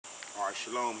Alright,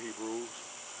 Shalom, Hebrews.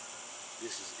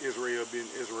 This is Israel being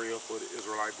Israel for the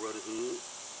Israelite Brotherhood.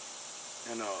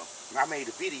 And I made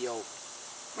a video.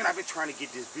 Man, I've been trying to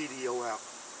get this video out,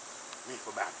 man, for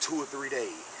about 2 or 3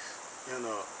 days. And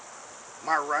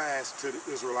my rise to the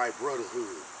Israelite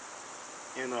Brotherhood.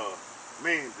 And the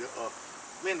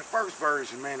first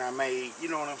version, man, I made, you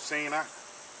know what I'm saying?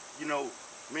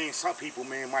 Some people,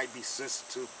 man, might be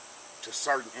sensitive to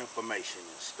certain information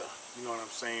and stuff. You know what I'm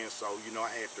saying? So, I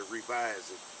had to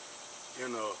revise it.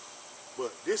 And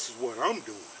but this is what I'm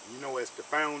doing. As the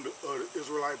founder of the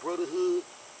Israelite Brotherhood,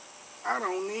 I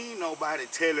don't need nobody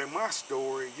telling my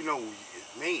story.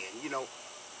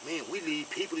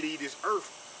 People leave this earth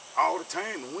all the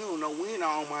time, and we don't know when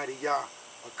Almighty Yah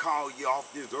will call you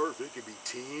off this earth. It could be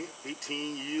 10,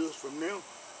 15 years from now.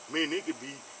 Man, it could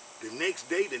be the next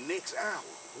day, the next hour.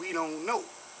 We don't know.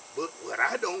 But what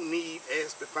I don't need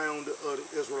as the founder of the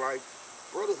Israelite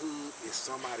Brotherhood is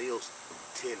somebody else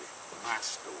telling my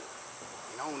story.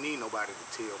 And I don't need nobody to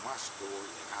tell my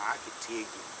story. And I can tell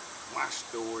you my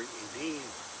story. And then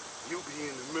you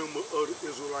being a member of the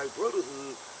Israelite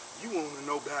Brotherhood, you want to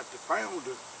know about the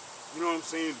founder. You know what I'm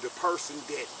saying? The person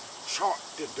that chart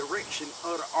the direction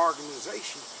of the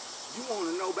organization. You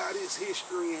want to know about his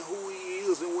history and who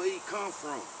he is and where he come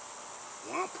from.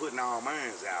 Well, I'm putting all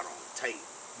mine out on the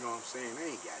table. You know what I'm saying?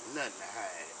 They ain't got nothing to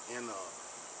hide. And,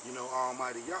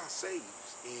 Almighty Yah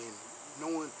saves. And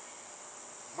knowing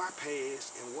my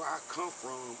past and where I come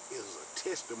from is a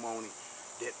testimony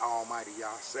that Almighty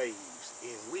Yah saves.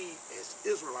 And we, as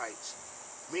Israelites,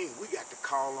 man, we got to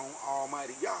call on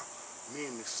Almighty Yah,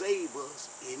 man, to save us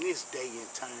in this day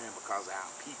and time, because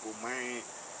our people, man,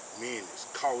 is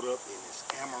caught up in this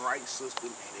Amorite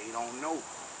system, and they don't know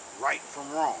right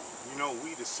from wrong.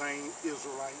 We the same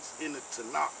Israelites in the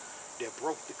Tanakh that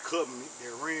broke the covenant,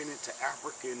 that ran into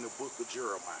Africa in the book of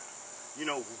Jeremiah.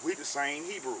 We the same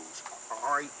Hebrews.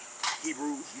 Alright,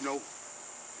 Hebrews,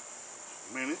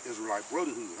 man, Israelite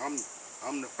Brotherhood. I'm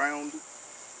the founder.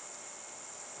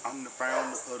 I'm the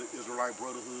founder of the Israelite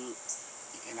Brotherhood,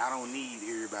 and I don't need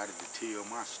everybody to tell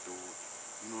my story.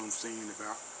 You know what I'm saying,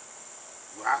 about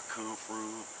where I come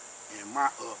from and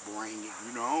my upbringing.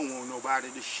 I don't want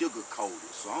nobody to sugarcoat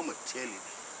it, so I'm going to tell it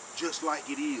just like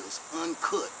it is,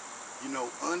 uncut.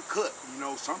 Uncut.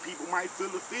 Some people might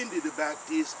feel offended about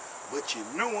this, but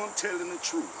I'm telling the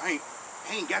truth. I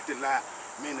ain't got to lie,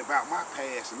 man, about my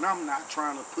past, and I'm not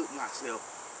trying to put myself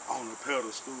on a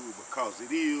pedestal, because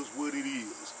it is what it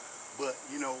is. But,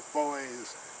 far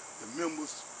as the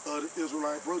members of the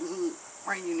Israelite Brotherhood,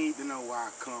 man, you need to know where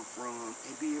I come from.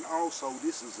 And then also,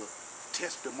 this is a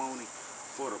testimony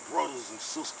for the brothers and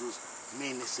sisters,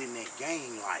 man, that's in that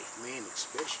gang life, man,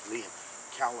 especially in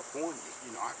California.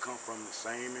 I come from the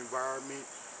same environment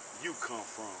you come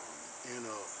from. And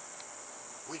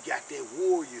we got that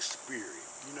warrior spirit,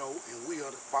 and we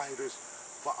are the fighters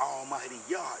for Almighty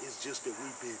Yah. It's just that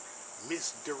we've been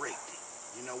misdirected.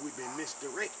 We've been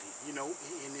misdirected, in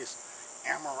this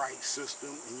Amorite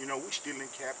system, and, we're still in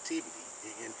captivity.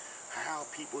 And how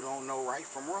people don't know right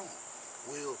from wrong.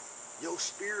 Well, your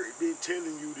spirit been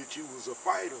telling you that you was a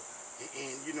fighter,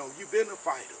 and you've been a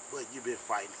fighter, but you've been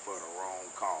fighting for the wrong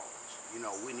cause.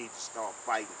 We need to start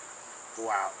fighting for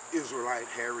our Israelite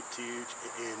heritage,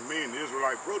 and man, the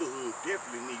Israelite Brotherhood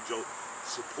definitely needs your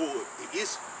support.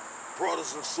 It's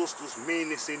brothers and sisters, men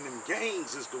that's in them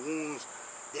gangs is the ones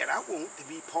that I want to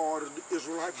be part of the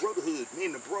Israelite Brotherhood.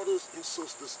 Man, the brothers and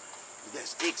sisters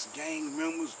that's ex-gang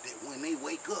members, that when they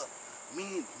wake up,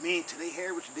 man, to their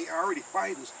heritage, they already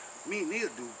fighters. Man, they'll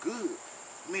do good.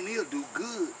 Man, they'll do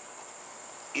good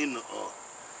in the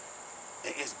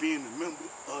as being a member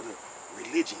of the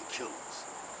religion killers.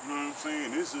 You know what I'm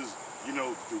saying? This is,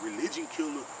 the religion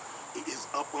killer is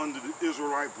up under the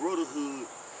Israelite Brotherhood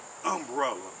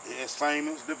umbrella, as same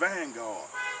as the Vanguard.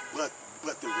 But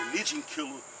the religion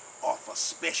killer are for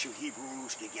special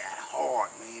Hebrews that got hard,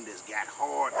 man, that's got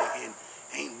hard and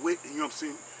ain't with,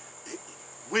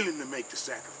 willing to make the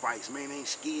sacrifice, man, ain't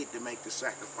scared to make the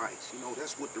sacrifice.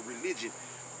 That's what the religion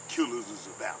killers is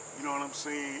about. You know what I'm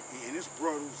saying? And it's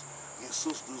brothers and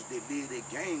sisters that live their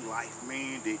gang life,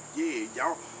 man, that, yeah,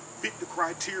 y'all fit the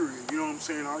criteria. You know what I'm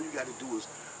saying? All you got to do is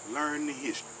learn the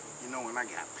history. And I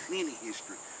got plenty of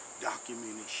history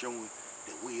documented showing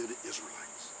that we are the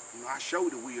Israelites. I show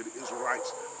that we are the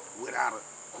Israelites without a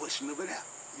question of a doubt.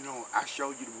 I show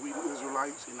you that we the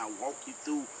Israelites, and I walk you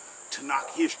through Tanakh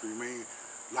history, man,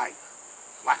 like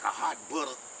a hot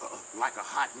butter, like a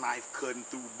hot knife cutting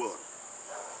through butter.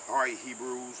 All right,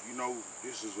 Hebrews,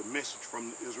 this is a message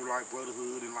from the Israelite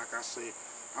Brotherhood, and like I said,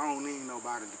 I don't need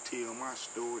nobody to tell my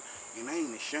story, and I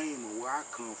ain't ashamed of where I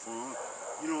come from.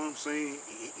 You know what I'm saying?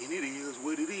 And it is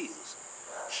what it is.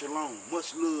 Shalom.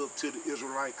 Much love to the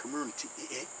Israelite community.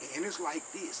 And it's like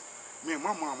this. Man,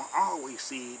 my mama always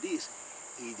said this.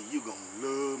 Either you gonna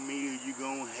love me or you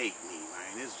gonna hate me,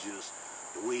 man. It's just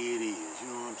the way it is. You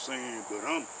know what I'm saying? But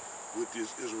I'm with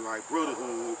this Israelite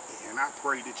Brotherhood, and I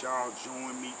pray that y'all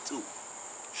join me too.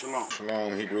 Shalom.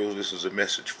 Shalom, Hebrews. This is a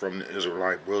message from the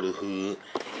Israelite Brotherhood.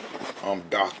 I'm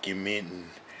documenting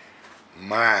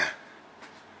my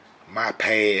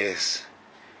past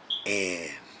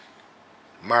and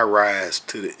my rise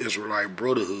to the Israelite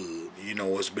Brotherhood. You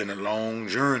know, it's been a long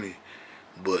journey,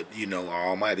 but you know,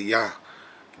 Almighty Yah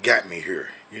got me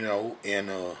here. You know,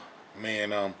 and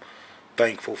man, I'm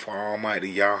thankful for Almighty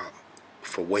Yah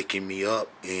for waking me up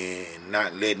and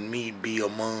not letting me be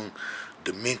among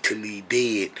the mentally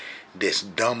dead that's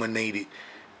dominated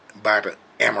by the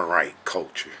Amorite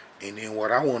culture. And then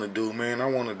what I want to do, man, I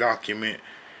want to document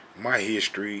my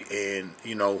history and,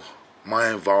 you know,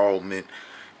 my involvement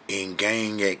in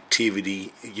gang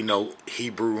activity, you know,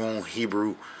 Hebrew on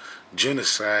Hebrew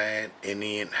genocide, and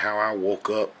then how I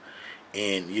woke up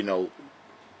and, you know,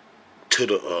 to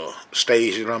the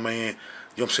stage that I'm in, you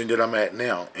know what I'm saying, that I'm at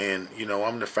now. And, you know,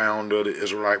 I'm the founder of the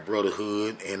Israelite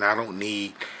Brotherhood, and I don't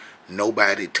need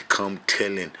nobody to come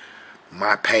telling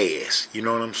my past. You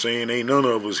know what I'm saying? Ain't none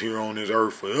of us here on this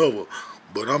earth forever,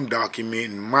 but I'm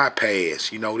documenting my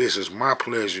past. You know, this is my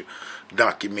pleasure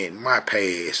documenting my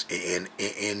past, and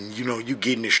you know, you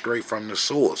getting it straight from the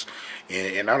source,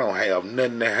 and I don't have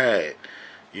nothing to hide.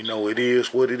 You know, it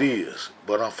is what it is.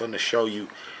 But I'm finna show you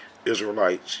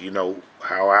Israelites, you know,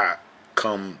 how I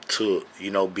come to,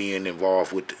 you know, being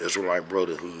involved with the Israelite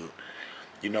Brotherhood.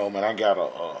 You know, man, I got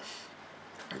a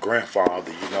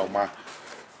grandfather, you know, my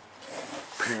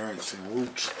parents and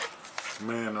roots,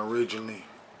 man, originally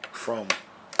from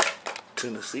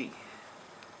Tennessee.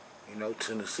 You know,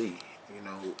 Tennessee, you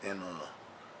know, and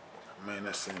man,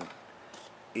 that's in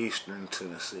eastern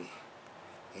Tennessee.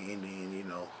 And then, you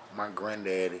know, my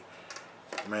granddaddy,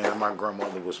 man, my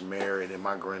grandmother was married, and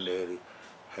my granddaddy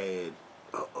had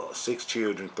 6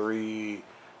 children,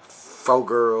 4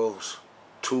 girls,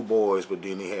 2 boys, but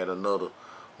then he had another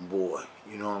boy,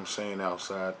 you know what I'm saying,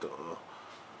 outside the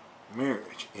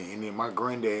marriage. And then my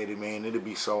granddaddy, man, it'd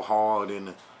be so hard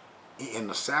in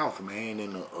the South, man,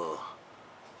 in the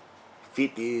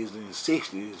 50s and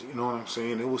 60s, you know what I'm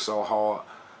saying, it was so hard,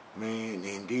 man.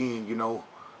 And then, you know,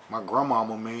 my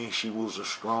grandmama, man, she was a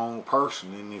strong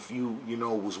person, and if you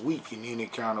know, was weak in any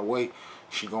kind of way,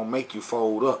 she gonna make you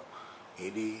fold up.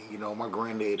 And then, you know, my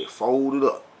granddaddy folded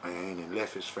up, man, and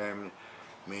left his family,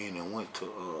 man, and went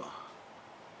to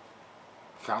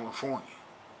California,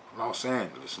 Los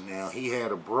Angeles. Now, he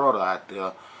had a brother out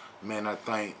there, man, I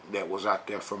think that was out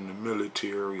there from the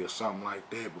military or something like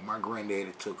that, but my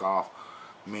granddaddy took off,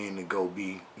 man, to go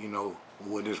be, you know,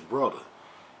 with his brother.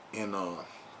 And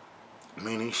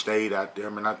man, he stayed out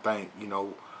there, man, I think, you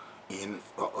know, in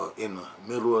the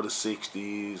middle of the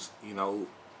 60s, you know,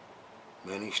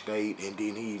 man, he stayed, and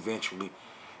then he eventually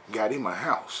got him a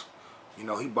house. You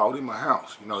know, he bought him a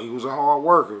house. You know, he was a hard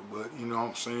worker, but, you know what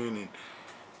I'm saying,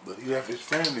 but he left his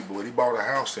family, but he bought a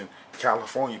house in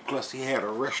California. Plus, he had a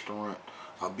restaurant,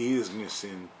 a business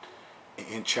in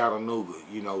Chattanooga,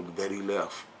 you know, that he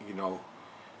left, you know.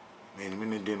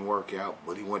 And it didn't work out,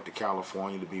 but he went to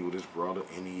California to be with his brother,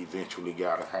 and he eventually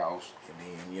got a house. And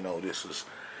then, you know, this is,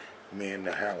 man,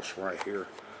 the house right here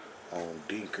on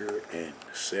Dinker and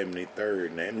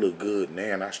 73rd. Now, it look good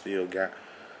now, and I still got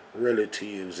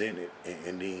relatives in it.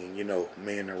 And then, you know,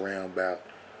 man, around about,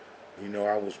 you know,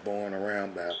 I was born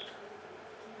around about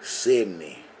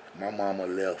 70. My mama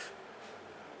left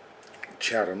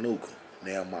Chattanooga.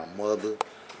 Now, my mother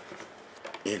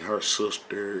and her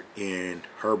sister and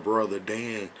her brother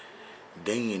Dan,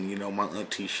 you know, my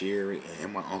auntie Sherry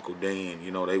and my uncle Dan, you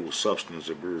know, they were substance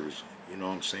abusers. You know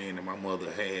what I'm saying? And my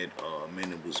mother had,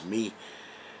 man, it was me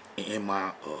and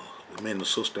my, man, the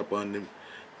sister up under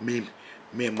me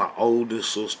and my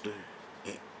oldest sister,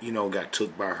 you know, got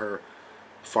took by her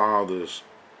father's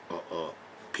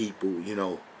people, you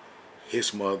know,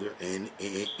 his mother, and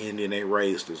then they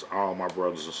raised us. All my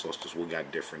brothers and sisters, we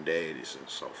got different daddies and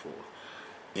so forth.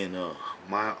 And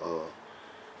my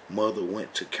mother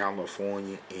went to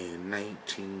California in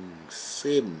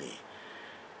 1970,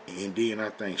 and then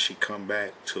I think she come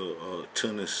back to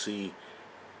Tennessee,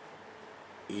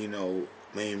 you know,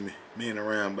 man,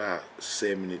 around about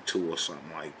 72 or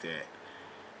something like that.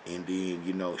 And then,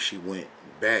 you know, she went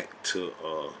back to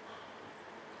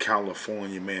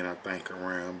California, man, I think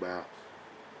around about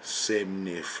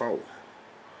 74,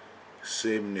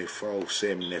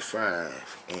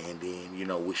 75, and then, you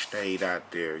know, we stayed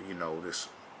out there, you know, this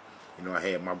You know, I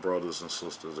had my brothers and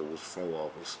sisters. It was 4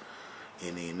 of us.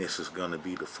 And then this is going to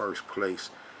be the first place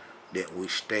that we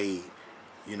stayed,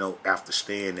 you know, after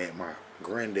staying at my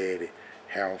granddaddy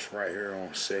house right here on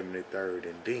 73rd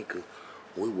and Dinka.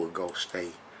 We would go stay,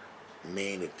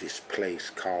 man, at this place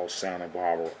called Santa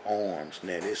Barbara Arms.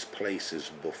 Now, this place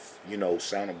is, you know,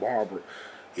 Santa Barbara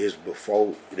is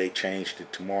before they changed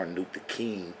it to Martin Luther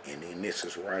King, and then this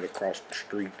is right across the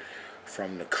street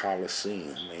from the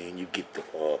Coliseum. Man, you get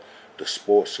the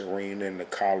sports arena and the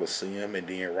Coliseum, and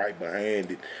then right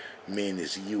behind it, man,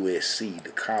 is USC,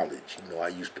 the college. You know, I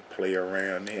used to play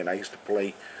around there, and I used to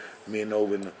play, man,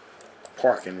 over in the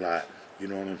parking lot, you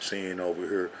know what I'm saying, over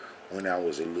here when I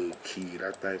was a little kid.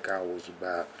 I think I was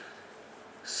about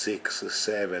 6 or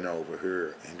 7 over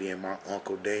here, and then my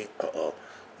uncle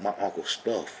my uncle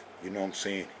Stuff, you know what I'm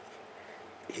saying,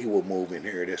 he would move in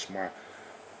here. That's my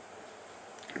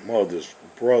mother's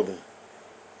brother,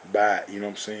 you know what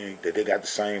I'm saying, that they got the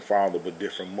same father but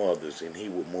different mothers, and he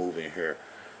would move in here,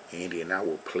 and then I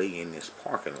would play in this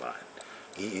parking lot.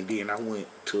 And then I went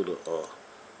to the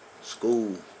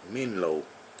school, Menlo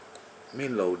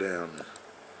down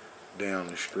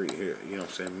the street here, you know what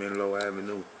I'm saying, Menlo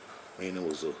Avenue. Man, it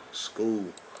was a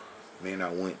school, man, I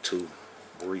went to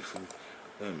briefly.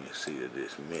 Let me see if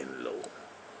this Menlo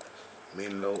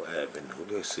Avenue.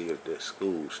 Let's see if that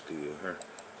school's still here.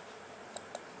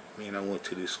 Man, I went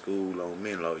to this school on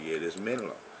Menlo. Yeah, this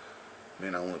Menlo.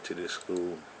 Man, I went to this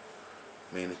school.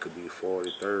 Man, it could be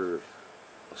 43rd or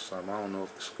something. I don't know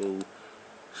if the school is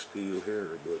still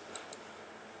here, but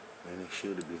man, it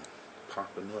should be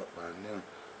popping up by now.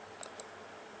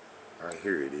 Right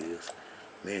here it is.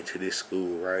 Man, to this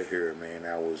school right here, man,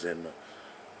 I was in the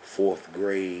 4th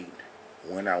grade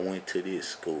when I went to this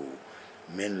school,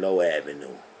 Menlo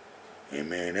Avenue. And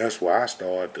man, that's why I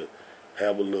started to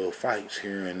have a little fights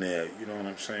here and there, you know what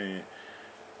I'm saying?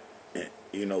 And,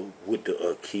 you know, with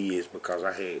the kids, because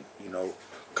I had, you know,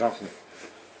 come from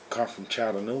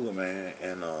Chattanooga, man,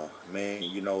 and man,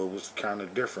 you know, it was kind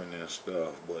of different and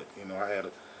stuff, but you know, I had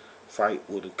a fight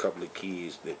with a couple of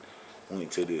kids that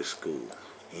went to this school,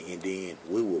 and then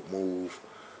we would move,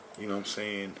 you know what I'm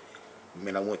saying,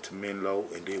 man, I went to Menlo,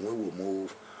 and then we would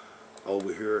move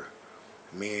over here,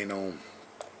 man, on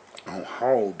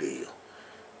Halldale,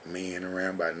 man,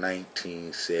 around by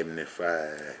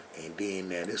 1975. And then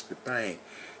now this the thing.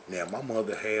 Now my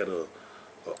mother had a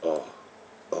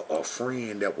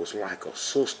friend that was like a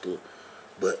sister,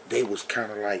 but they was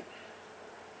kind of like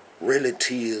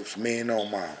relatives, man, on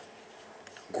my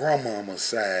grandmama's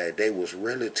side. They was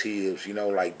relatives, you know,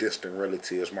 like distant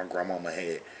relatives. My grandmama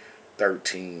had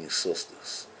 13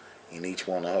 sisters, and each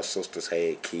one of her sisters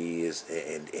had kids,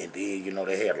 and then, you know,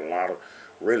 they had a lot of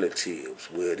relatives.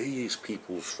 Well, these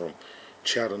people's from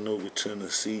Chattanooga,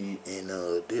 Tennessee, and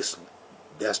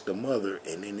that's the mother,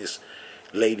 and then this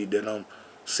lady that I'm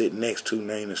sitting next to,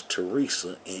 name is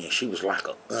Teresa, and she was like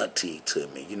a auntie to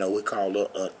me. You know, we call her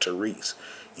Aunt Teresa,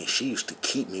 and she used to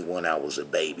keep me when I was a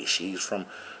baby. She's from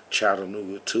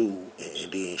Chattanooga too,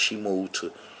 and then she moved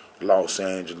to Los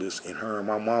Angeles, and her and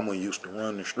my mama used to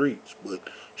run the streets, but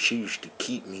she used to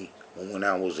keep me when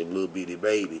I was a little bitty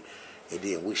baby. And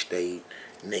then we stayed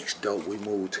next door. We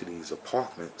moved to these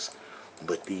apartments,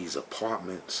 but these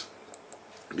apartments,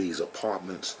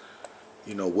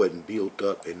 you know, wasn't built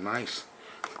up and nice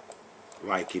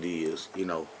like it is, you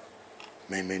know,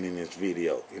 man, in this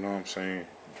video, you know what I'm saying?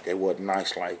 They wasn't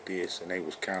nice like this, and they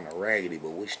was kind of raggedy,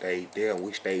 but we stayed there.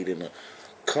 We stayed in a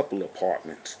couple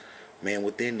apartments, man,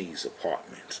 within these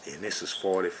apartments, and this is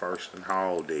 41st and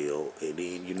Halldale. And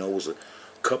then, you know, it was a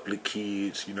couple of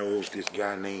kids, you know, it was this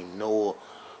guy named Noah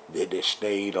that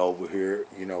stayed over here,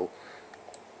 you know,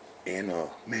 and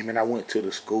man, I went to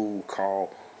the school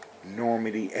called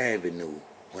Normandy Avenue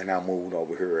when I moved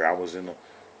over here. I was in the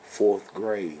 4th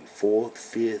grade, 4th,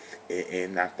 5th,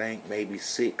 and I think maybe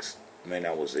 6th. Man,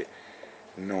 I was at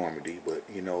Normandy, but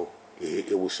you know,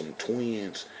 it was some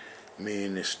twins,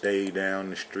 men that stayed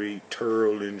down the street,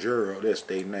 Turl and Gerald, that's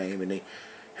their name, and they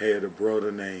had a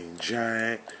brother named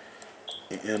Giant,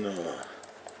 and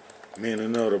man,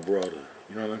 another brother,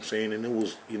 you know what I'm saying, and it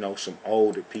was, you know, some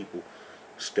older people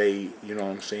stayed, you know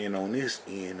what I'm saying, on this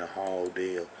end of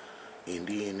Halldale, and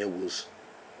then it was,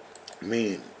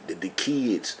 man, the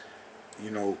kids,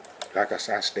 you know, like I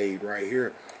said, I stayed right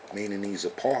here, man, in these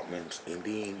apartments, and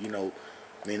then, you know,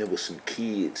 man, there was some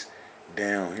kids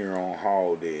down here on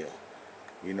Halldale.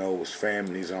 You know, it was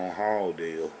families on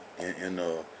Halldale, and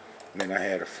man, I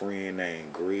had a friend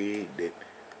named Greg that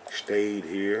stayed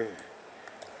here,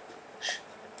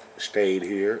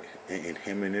 and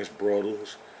him and his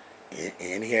brothers,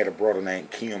 and he had a brother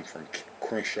named Kim from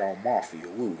Crenshaw Mafia.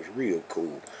 We was real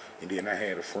cool. And then I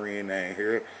had a friend named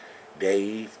here,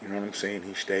 Dave, you know what I'm saying?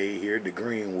 He stayed here at the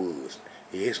Greenwoods.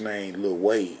 His name Lil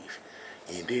Wave.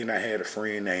 And then I had a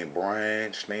friend named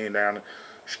Brian staying down the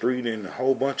street, and a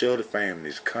whole bunch of other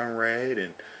families. Conrad,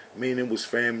 and man, it was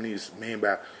families, man,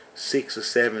 about 6 or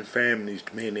 7 families,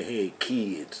 man, they had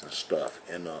kids and stuff.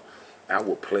 And I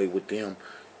would play with them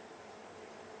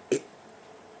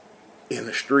in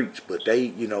the streets, but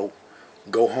they,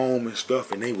 go home and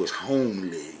stuff, and they was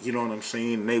homely, you know what I'm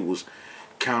saying? They was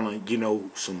kind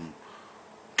of, some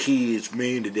kids,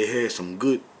 man, that they had some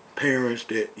good parents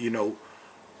that, you know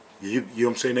what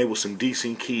I'm saying? They was some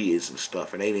decent kids and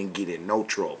stuff, and they didn't get in no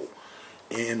trouble.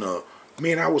 And,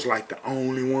 man, I was like the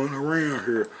only one around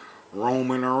here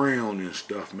roaming around and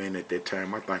stuff, man, at that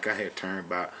time. I think I had turned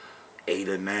about 8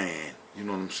 or 9, you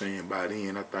know what I'm saying? By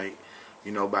then, I think,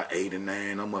 about 8 or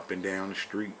 9, I'm up and down the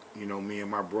street. Me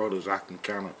and my brothers, I can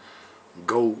kind of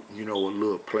go, a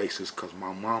little places, because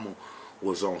my mama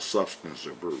was on substance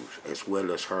abuse, as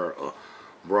well as her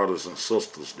brothers and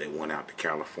sisters that went out to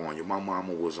California. My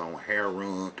mama was on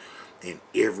heroin, and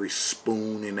every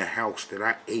spoon in the house that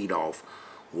I ate off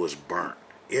was burnt.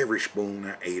 Every spoon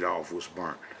I ate off was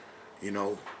burnt. And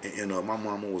my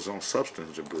mama was on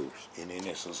substance abuse. And then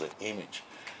this is an image.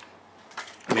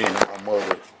 Me and my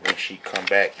mother, when she come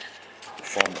back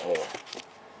from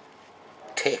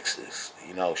Texas,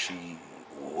 she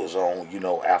was on,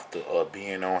 after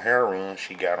being on heroin,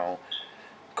 she got on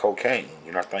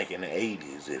cocaine. I think in the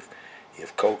 80s, if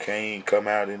cocaine come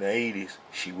out in the 80s,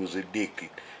 she was addicted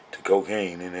to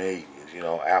cocaine in the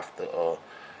 80s, after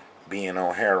being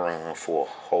on heroin for a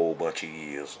whole bunch of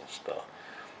years and stuff.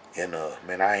 And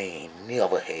man, I ain't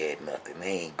never had nothing. I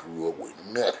ain't grew up with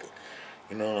nothing.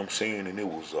 You know what I'm saying? And it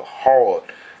was hard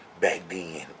back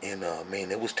then. And man,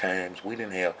 there was times we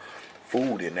didn't have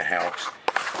food in the house.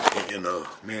 And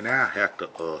man, I have to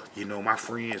my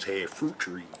friends had fruit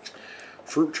trees.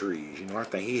 I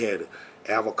think he had an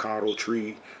avocado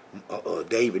tree.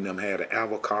 David and them had an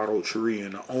avocado tree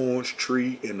and an orange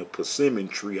tree and a persimmon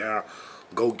tree. I'll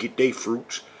go get their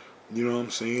fruits. You know what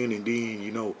I'm saying? And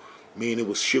then, man, it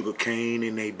was sugar cane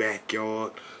in their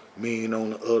backyard. Man,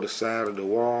 on the other side of the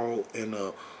wall. And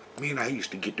man, I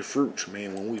used to get the fruits,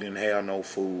 man, when we didn't have no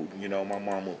food. My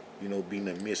mama, being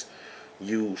a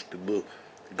misused the little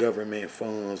government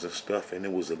funds and stuff. And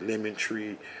there was a lemon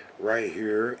tree right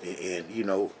here,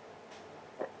 and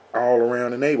all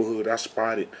around the neighborhood I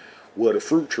spotted where the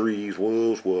fruit trees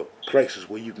were places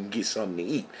where you can get something to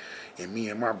eat. And me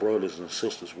and my brothers and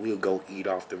sisters, we'll go eat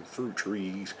off them fruit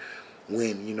trees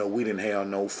when we didn't have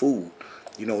no food.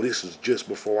 This is just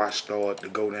before I started to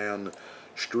go down the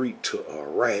street to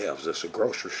Rav's. That's a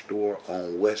grocery store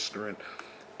on Western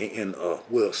and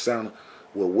Western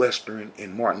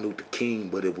and Martin Luther King,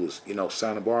 but it was,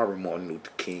 Santa Barbara Martin Luther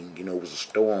King. It was a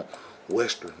store on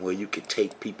Western where you could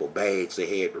take people bags.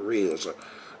 They had rails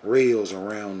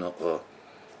around the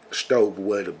stove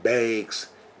where the baskets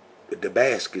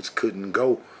couldn't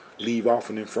leave off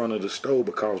and in front of the stove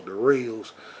because the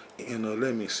rails. And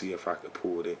let me see if I could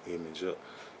pull that image up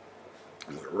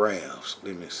with Ralph's.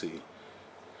 Let me see.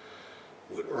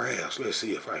 With Ralph's, let's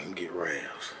see if I can get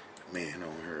Ralph's. Man,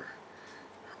 on here.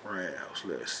 Ralph's,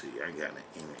 let's see. I got an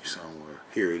image somewhere.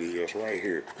 Here it is, right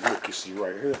here. Look, you see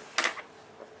right here.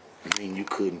 I mean, you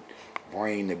couldn't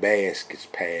bring the baskets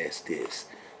past this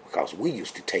because we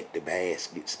used to take the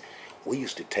baskets.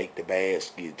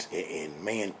 And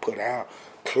man, put our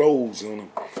clothes on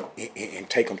them and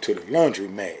take them to the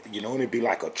laundromat. And it'd be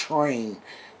like a train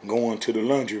going to the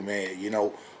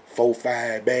laundromat. 4,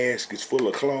 5 baskets full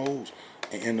of clothes,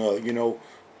 and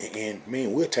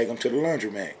man, we'll take them to the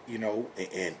laundromat.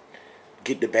 And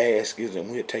get the baskets,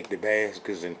 and we'll take the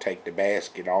baskets and take the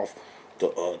basket off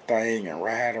the thing and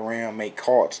ride around, make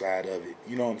carts out of it.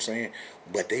 You know what I'm saying?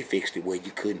 But they fixed it where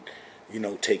you couldn't,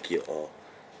 take your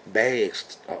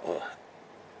bags,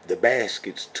 the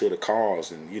baskets to the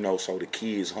cars, and so the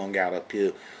kids hung out up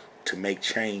here to make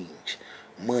change,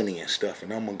 money and stuff.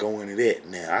 And I'm gonna go into that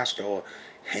now. I start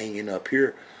hanging up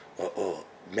here,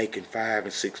 making $5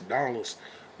 and $6.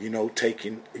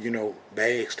 Taking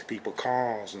bags to people's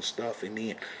cars and stuff, and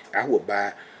then I would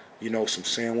buy some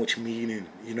sandwich meat and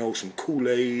some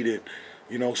Kool-Aid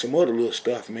and some other little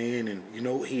stuff, man, and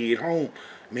head home,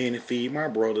 man, and feed my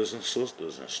brothers and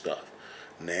sisters and stuff.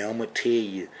 Now I'm gonna tell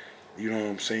you, you know what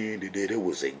I'm saying, that there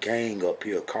was a gang up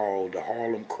here called the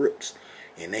Harlem Crips,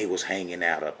 and they was hanging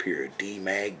out up here.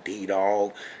 D-Mac,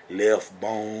 D-Dog, Left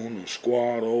Bone, and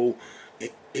Squado,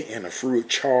 and a few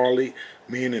Charlie,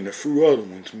 man, and a few other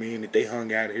ones, man, that they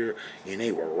hung out here, and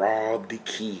they would rob the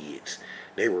kids.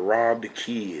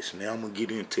 Now I'm gonna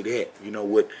get into that.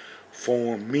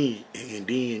 formed me, and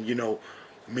then,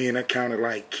 man, I kind of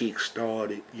like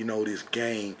kick-started, this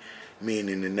gang, man,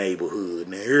 in the neighborhood.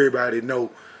 Now, everybody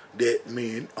know that,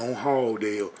 man, on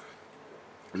Halldale,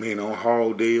 in on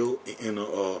Halldale,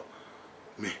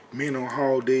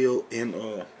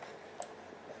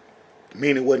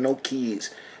 man, it wasn't no kids.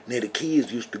 Now, the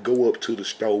kids used to go up to the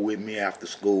store with me after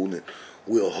school, and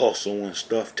we'll hustle and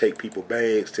stuff, take people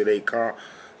bags to their car.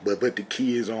 But the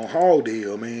kids on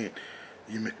Halldale, man,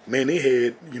 they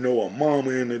had, a mama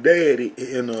and a daddy,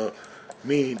 and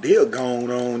man, they're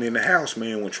going on in the house,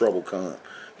 man, when trouble comes.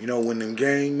 When them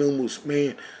gang members,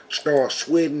 man, start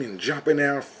sweating and jumping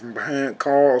out from behind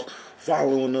cars,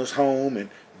 following us home and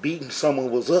beating some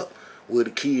of us up, where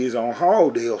the kids on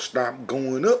Halldale stopped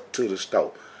going up to the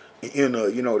store. And,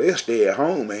 they'll stay at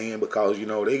home, man, because,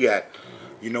 they got,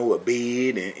 a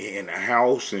bed and a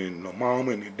house and a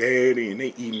mama and a daddy, and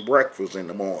they eating breakfast in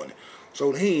the morning.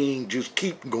 So they ain't just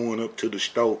keep going up to the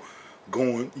store,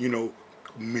 going,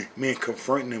 man,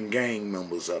 confronting them gang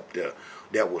members up there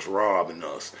that was robbing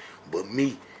us. But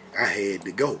me, I had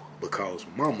to go because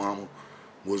my mama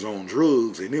was on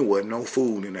drugs and there wasn't no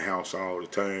food in the house all the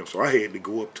time. So I had to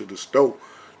go up to the store,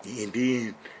 and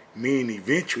then, man,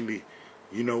 eventually,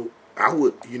 I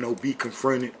would, be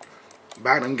confronted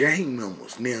by them gang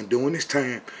members. Now, during this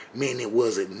time, man, it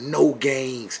wasn't no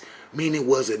gangs. Man, it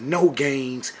wasn't no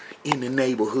gangs in the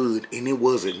neighborhood, and it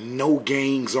wasn't no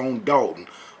gangs on Dalton.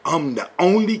 I'm the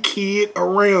only kid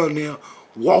around there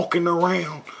walking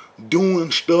around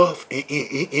doing stuff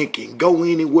and can go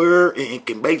anywhere and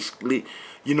can basically,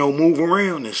 move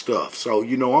around and stuff. So,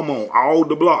 I'm on all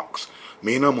the blocks.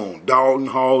 Man, I'm on Dalton,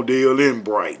 Halldale, and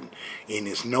Brighton. And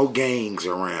there's no gangs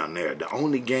around there. The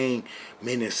only gang,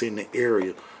 man, that's in the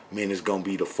area, man, is going to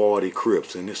be the 40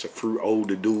 Crips. And it's a few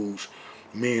older dudes,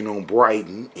 man, on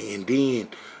Brighton. And then,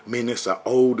 man, it's an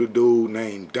older dude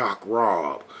named Doc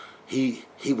Rob. He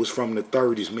was from the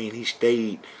 30s, man. He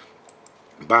stayed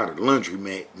by the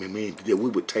laundromat, man, that we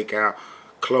would take our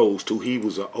clothes to. He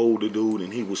was an older dude,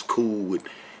 and he was cool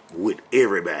with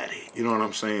everybody. You know what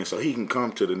I'm saying? So he can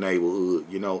come to the neighborhood,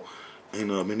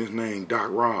 And his name Doc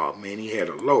Rob, man. He had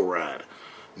a lowrider,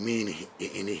 man,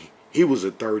 and he was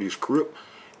a 30s Crip,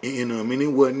 and it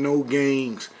wasn't no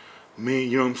gangs, man.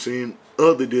 You know what I'm saying?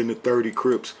 Other than the 30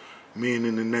 Crips, man,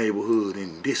 in the neighborhood,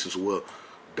 and this is where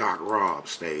Doc Rob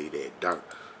stayed at.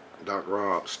 Doc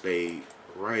Rob stayed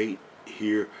right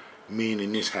here, man,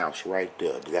 in this house right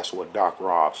there. That's where Doc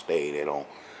Rob stayed at, on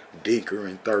Dinker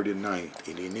and 39th.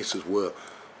 And then this is where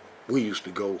we used to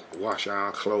go wash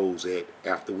our clothes at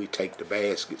after we take the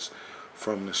baskets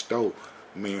from the store,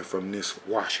 man, from this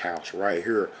wash house right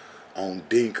here on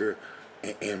Dinker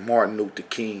and Martin Luther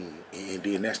King. And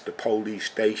then that's the police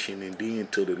station. And then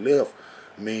to the left,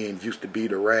 man, used to be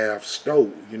the Raft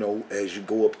store, as you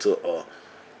go up to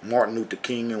Martin Luther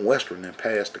King and Western and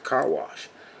past the car wash.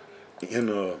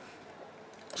 And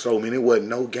so, man, it wasn't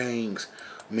no gangs,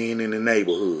 man, in the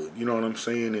neighborhood. You know what I'm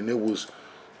saying? And it was,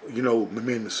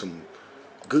 man, some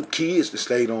good kids that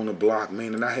stayed on the block,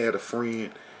 man. And I had a friend,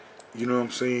 you know what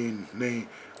I'm saying, named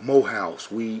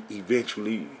Mohouse. We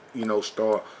eventually,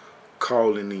 start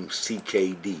calling him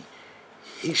CKD.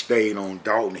 He stayed on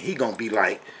Dalton. He gonna be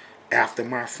like, after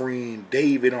my friend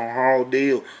David on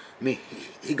Halldale, I mean,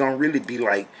 he gonna really be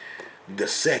like the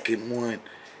second one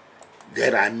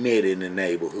that I met in the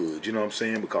neighborhood. You know what I'm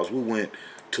saying? Because we went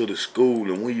to the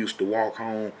school and we used to walk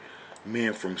home,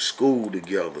 man, from school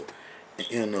together.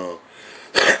 And I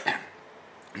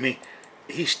mean,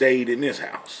 he stayed in this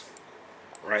house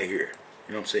right here.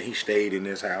 You know what I'm saying? He stayed in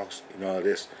this house.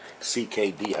 This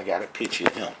CKD, I got a picture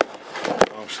of him. You know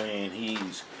what I'm saying?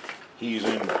 He's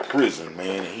in prison,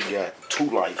 man, and he got 2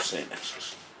 life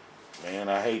sentences. Man,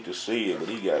 I hate to see it, but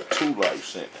he got 2 life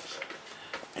sentences.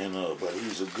 And but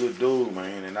he's a good dude,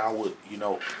 man, and I would,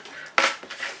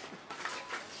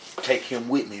 take him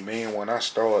with me, man, when I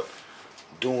start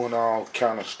doing all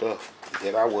kind of stuff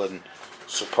that I wasn't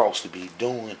supposed to be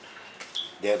doing,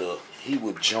 that he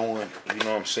would join, you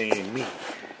know what I'm saying, me.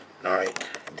 Alright,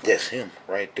 that's him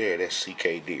right there, that's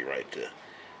CKD right there.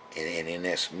 And then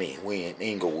that's me. We in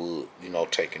Inglewood,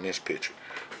 taking this picture.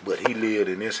 But he lived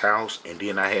in this house, and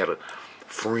then I had a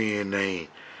friend named,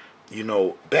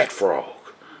 Bat Frog.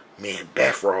 Man,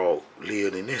 Bat Frog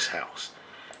lived in this house.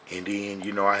 And then,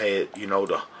 I had,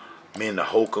 the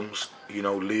Holcombs,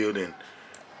 lived in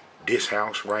this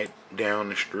house right down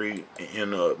the street.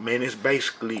 And, man, it's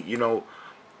basically, what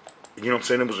I'm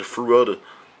saying, there was a few other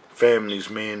families,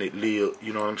 man, that lived,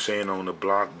 on the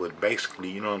block. But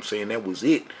basically, that was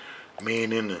it,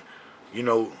 man, in the,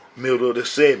 middle of the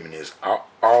 70s,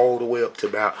 all the way up to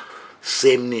about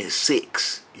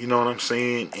 1976. You know what I'm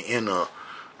saying? And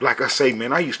like I say,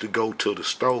 man, I used to go to the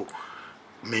store,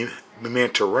 man,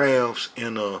 to Ralph's,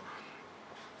 and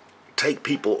take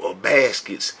people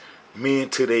baskets, man,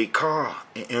 to their car,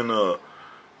 and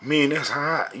man, that's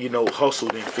how I,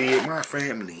 hustled and fed my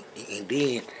family. And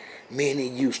then, man,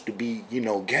 it used to be,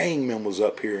 gang members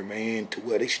up here, man, to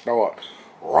where they start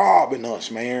robbing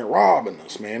us, man.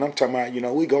 I'm talking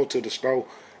about, we go to the store,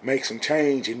 make some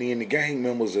change, and then the gang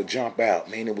members will jump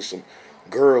out, man. It was some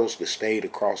girls that stayed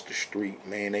across the street,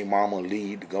 man. They mama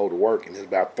leave to go to work, and there's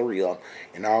about 3 of them,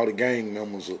 and all the gang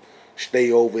members will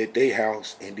stay over at their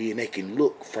house, and then they can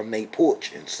look from their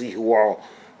porch and see who all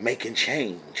making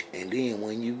change. And then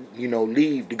when you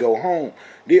leave to go home,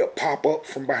 they'll pop up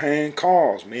from behind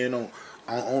cars, man,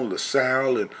 on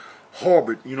LaSalle and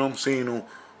Harbor, on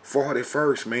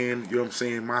 41st, man,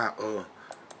 my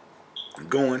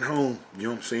going home,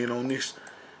 on this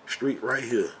street right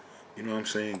here,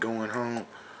 going home,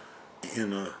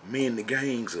 and me and the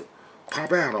gangs will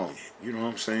pop out on you,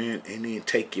 and then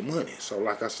take your money. So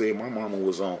like I said, my mama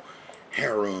was on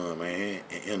heroin, man,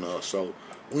 and so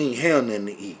we ain't had nothing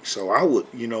to eat. So I would,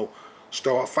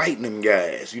 start fighting them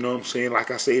guys, like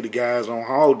I said, the guys on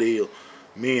Halldale,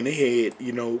 man, they had,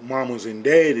 mamas and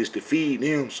daddies to feed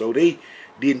them, so they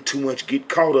didn't too much get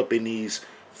caught up in these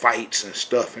fights and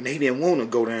stuff, and they didn't want to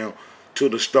go down to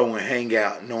the store and hang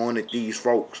out, knowing that these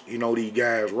folks, these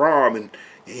guys robbing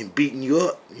and beating you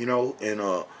up,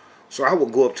 and so I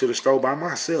would go up to the store by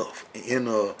myself, and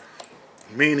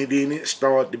man, and then it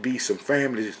started to be some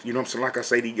families, like I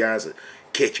say, these guys would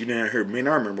catch you down here, man.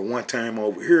 I remember one time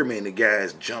over here, man, the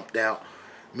guys jumped out,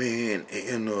 man,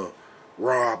 and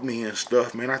robbed me and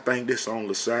stuff, man. I think this on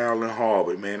LaSalle and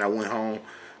Harbor, man. I went home,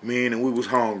 man, and we was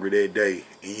hungry that day,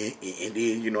 and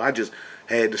then, I just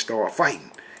had to start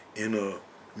fighting, and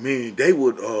man, they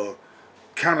would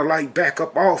kind of like back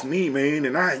up off me, man,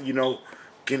 and I,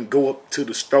 can go up to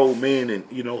the store, man, and,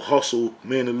 hustle,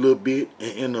 man, a little bit,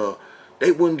 and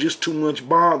they wouldn't just too much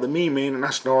bother me, man, and I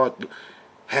started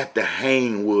have to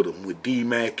hang with them, with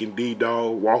D-Mac and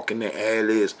D-Dog, walking the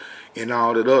alleys and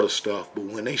all that other stuff. But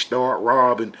when they start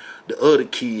robbing the other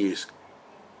kids,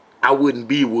 I wouldn't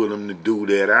be with them to do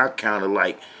that. I kind of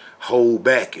like hold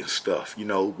back and stuff,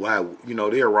 why,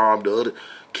 they'll rob the other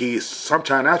kids.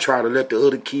 Sometimes I try to let the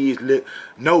other kids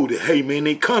know that, hey, man,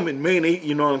 they coming, man, they,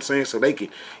 you know what I'm saying, so they can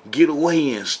get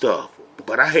away and stuff.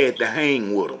 But I had to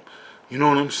hang with them, you know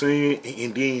what I'm saying,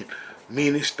 and then,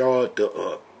 man, it started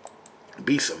to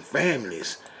be some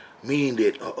families, mean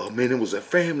that, man, it was a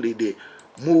family that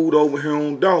moved over here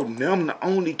on Dalton. Now I'm the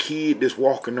only kid that's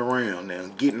walking around now,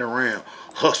 getting around,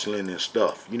 hustling and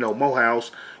stuff.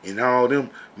 Morehouse and all them,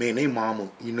 man, they mama,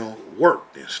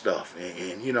 worked and stuff.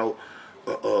 And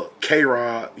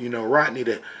K-Rod, Rodney,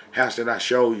 the house that I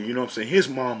showed you, what I'm saying, his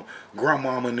mama,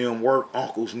 grandmama and them work,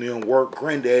 uncles and them work,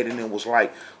 granddad and them was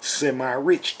like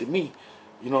semi-rich to me.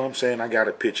 You know what I'm saying? I got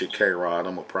a picture of K-Rod.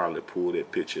 I'm going to probably pull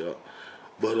that picture up.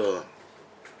 But,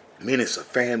 man, it's a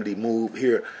family move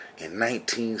here in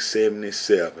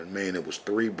 1977. Man, it was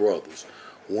 3 brothers.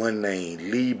 One named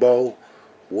Lebo,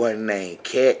 one named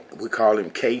Cat, we call him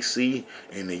KC,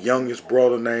 and the youngest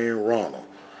brother named Ronald.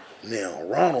 Now,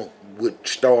 Ronald would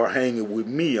start hanging with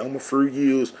me. I'm a few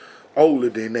years older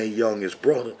than their youngest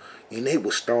brother, and they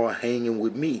would start hanging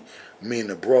with me. Me and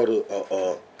the brother,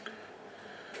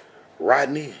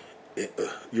 Rodney, you know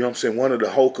what I'm saying, one of the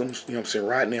Holcombs, you know what I'm saying,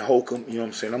 Rodney Holcomb, you know what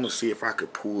I'm saying, I'm going to see if I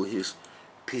could pull his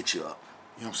picture up,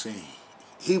 you know what I'm saying.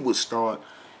 He would start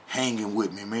hanging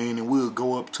with me, man, and we'll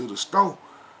go up to the store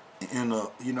and,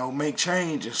 make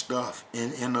change and stuff,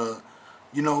 and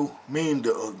me and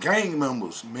the gang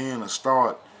members, man, will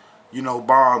start,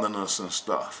 bothering us and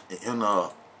stuff, and,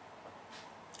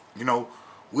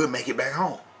 we'll make it back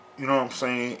home, you know what I'm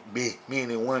saying, being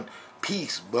in one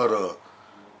piece, but,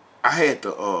 I had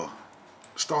to,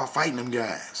 start fighting them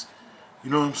guys,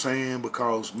 you know what I'm saying,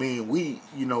 because, man, we,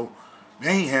 they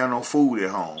ain't have no food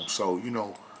at home, so,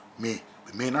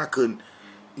 man, I couldn't,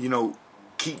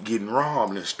 keep getting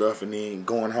robbed and stuff, and then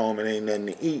going home and ain't nothing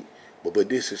to eat, but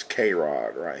this is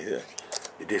K-Rod right here,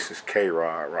 this is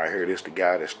K-Rod right here, this the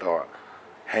guy that start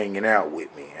hanging out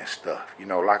with me and stuff,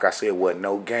 like I said, wasn't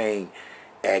no gang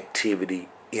activity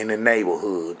in the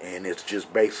neighborhood, and it's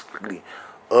just basically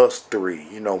us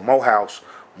 3, Morehouse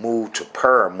moved to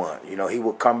Paramount, he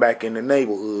would come back in the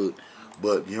neighborhood,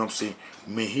 but, you know what I'm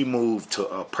saying, he moved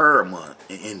to Paramount,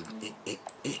 and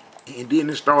then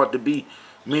it started to be,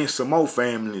 man, some more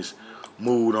families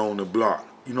moved on the block,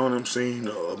 you know what I'm saying,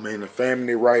 man, the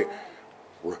family right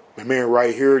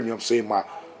here, you know what I'm saying, my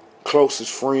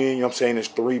closest friend, you know what I'm saying, there's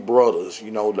 3 brothers,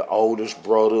 the oldest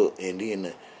brother, and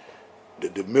then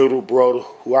the middle brother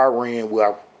who I ran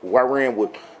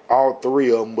with all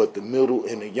three of them, but the middle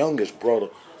and the youngest brother,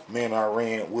 man, I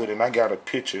ran with, and I got a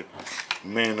picture,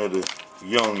 man, of the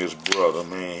youngest brother,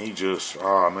 man. He just,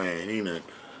 oh man, he done,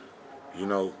 you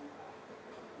know,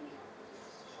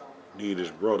 need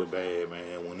his brother bad,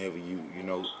 man. Whenever you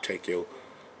take your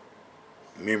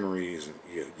memories,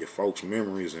 your folks'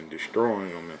 memories, and destroying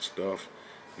them and stuff,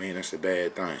 man, that's a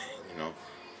bad thing, you know.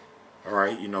 All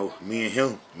right, me and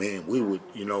him, man, we would,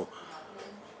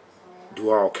 do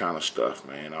all kind of stuff,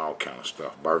 man, all kind of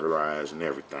stuff, burglarize and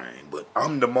everything. But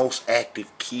I'm the most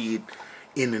active kid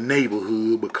in the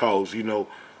neighborhood because,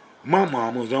 my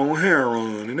mama's on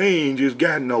heroin and they ain't just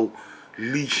got no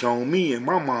leash on me, and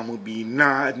my mama be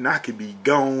nodding. I could be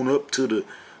gone up to the,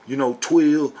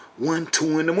 12, 1,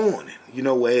 2 in the morning.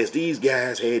 Whereas these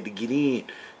guys had to get in,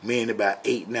 man, about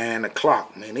 8, 9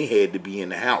 o'clock, man. They had to be in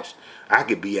the house. I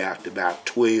could be out to about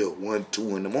 12, 1,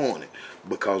 2 in the morning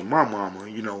because my mama,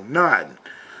 nodding.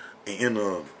 And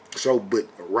but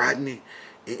Rodney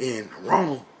and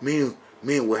Ronald, man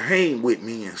would hang with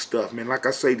me and stuff, man. Like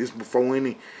I say, this before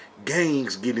any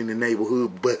gangs get in the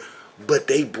neighborhood, but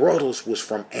they brothers was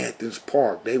from Athens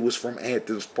Park. They was from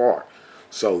Athens Park.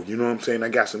 So, you know what I'm saying? I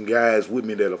got some guys with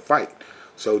me that'll fight.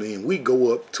 So then we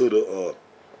go up to the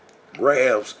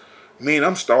Ravs. Man,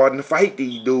 I'm starting to fight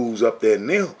these dudes up there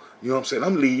now. You know what I'm saying?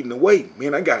 I'm leading the way.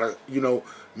 Man, I got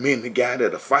the guy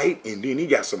that'll fight, and then he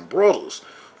got some brothers,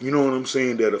 you know what I'm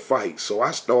saying, that'll fight. So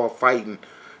I start fighting,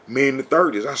 man, the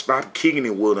 30s. I stopped kicking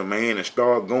it with them, man, and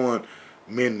start going,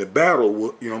 man, the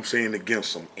battle, you know what I'm saying,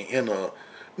 against them. And,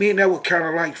 man, that would kind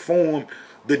of like form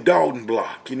the Dalton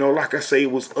block. Like I say,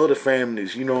 it was other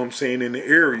families, you know what I'm saying, in the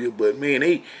area. But, man,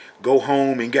 they go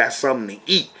home and got something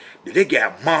to eat. They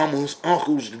got mamas,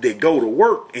 uncles that go to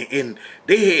work, and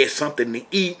they had something to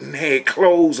eat and had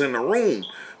clothes in the room,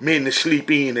 men to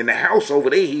sleep in the house over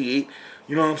their head.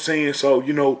 You know what I'm saying? So,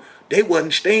 they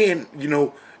wasn't staying,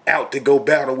 out to go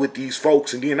battle with these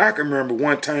folks. And then I can remember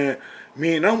one time,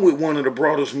 man, I'm with one of the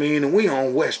brothers, man, and we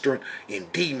on Western,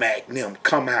 and D-Mac and them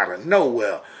come out of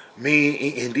nowhere, man,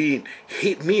 and then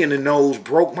hit me in the nose,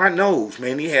 broke my nose,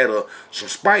 man. He had some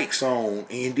spikes on,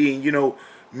 and then,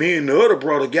 me and the other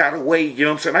brother got away, you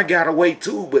know what I'm saying? I got away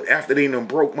too, but after they done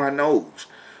broke my nose,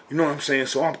 you know what I'm saying?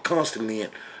 So I'm constantly in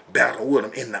battle with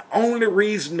them. And the only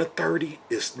reason the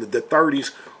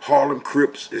 30s Harlem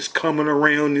Crips is coming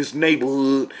around this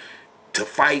neighborhood to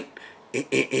fight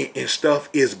and stuff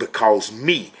is because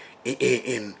me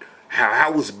and how I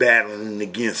was battling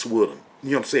against with them.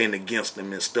 You know what I'm saying? Against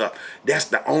them and stuff. That's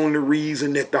the only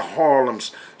reason that the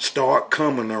Harlems start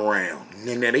coming around.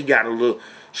 And then they got a little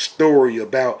story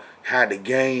about how the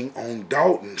gang on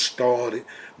Dalton started,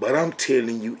 but I'm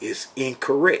telling you, it's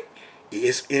incorrect.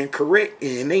 It's incorrect,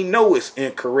 and they know it's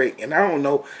incorrect, and I don't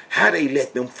know how they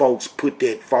let them folks put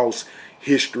that false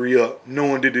history up,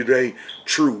 knowing that it ain't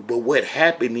true. But what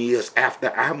happened is,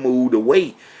 after I moved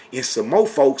away, and some more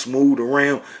folks moved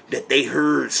around, that they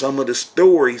heard some of the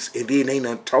stories, and then they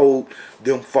done told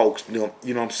them folks, you know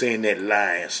what I'm saying, that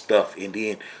lying stuff, and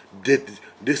then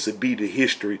this would be the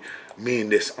history, man,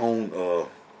 that's on,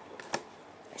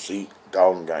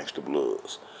 Dalton Gangsta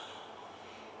Bloods.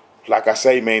 Like I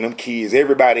say, man, them kids,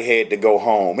 everybody had to go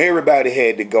home. Everybody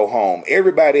had to go home.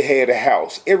 Everybody had a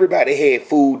house. Everybody had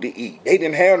food to eat. They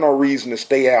didn't have no reason to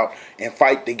stay out and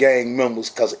fight the gang members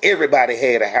because everybody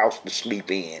had a house to sleep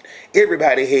in.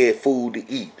 Everybody had food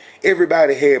to eat.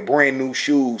 Everybody had brand new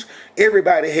shoes.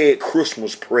 Everybody had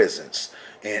Christmas presents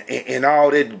and all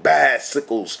that,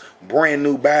 bicycles, brand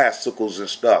new bicycles and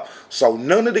stuff. So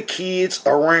none of the kids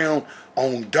around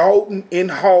on Dalton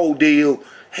and Halldale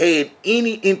had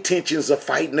any intentions of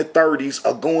fighting the 30s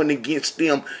or going against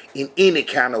them in any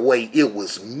kind of way. It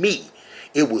was me.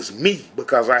 It was me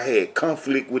because I had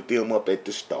conflict with them up at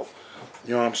the store.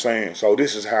 You know what I'm saying? So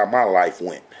this is how my life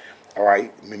went. All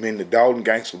right? I mean, the Dalton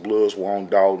Gangsta Bloods were on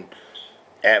Dalton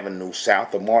Avenue,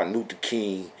 south of Martin Luther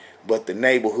King, but the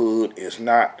neighborhood is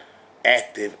not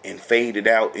active and faded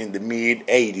out in the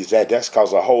mid-'80s. That's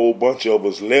because a whole bunch of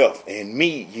us left. And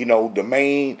me, the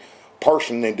main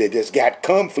person that just got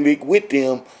conflict with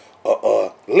them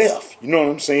left. You know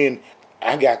what I'm saying?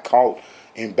 I got caught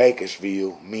in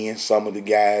Bakersfield, me and some of the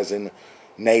guys in the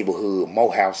neighborhood,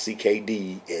 Morehouse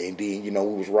CKD, and then,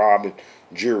 we was robbing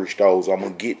jewelry stores. I'm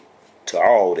going to get to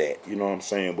all that, you know what I'm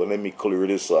saying? But let me clear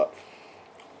this up.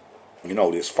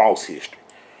 This false history.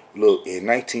 Look, in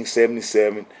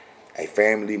 1977, a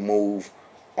family moved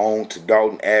on to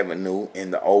Dalton Avenue,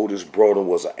 and the oldest brother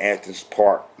was an Athens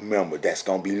Park member. That's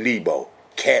going to be Lebo.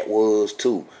 Cat was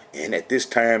too. And at this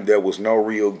time, there was no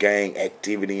real gang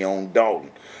activity on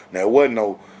Dalton. Now, there wasn't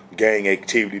no gang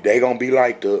activity. They gonna be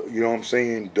like the, you know what I'm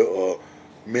saying, the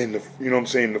men, you know what I'm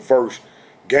saying, the first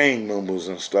gang members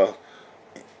and stuff.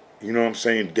 You know what I'm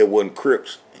saying? There wasn't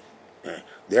Crips.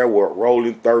 There were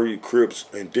Rolling 30 Crips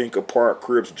and Dinka Park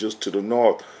Crips just to the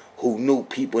north who knew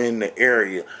people in the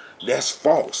area. That's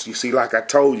false. You see, like I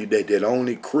told you, that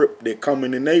only Crip that come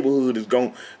in the neighborhood is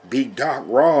going to be Doc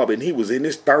Rob, and he was in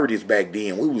his 30s back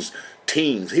then. We was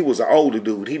teens. He was an older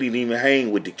dude. He didn't even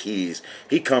hang with the kids.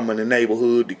 He come in the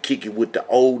neighborhood to kick it with the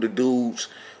older dudes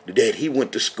that he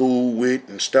went to school with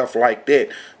and stuff like that,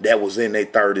 that was in their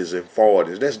 30s and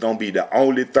 40s. That's going to be the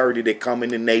only 30 that come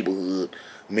in the neighborhood,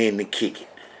 men to kick it.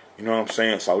 You know what I'm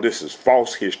saying? So this is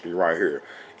false history right here.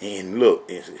 And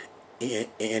look,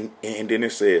 and then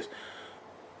it says,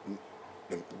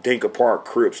 Dinka Park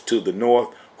Crips to the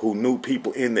north who knew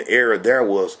people in the area. There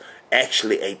was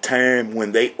actually a time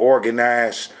when they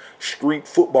organized street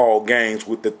football games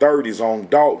with the 30s on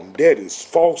Dalton. That is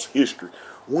false history.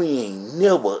 We ain't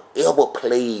never ever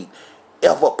played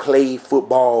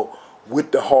football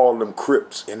with the Harlem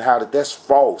Crips, and that's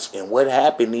false. And what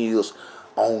happened is,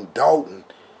 on Dalton,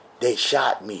 they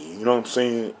shot me. You know what I'm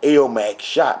saying? Elmac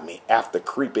shot me after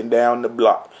creeping down the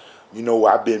block. You know,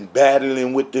 I've been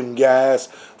battling with them guys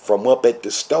from up at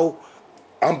the store.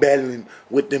 I'm battling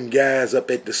with them guys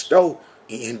up at the store.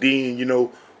 And then, you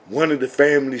know, one of the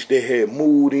families that had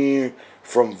moved in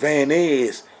from Van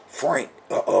Ness, Frank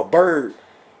Bird,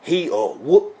 he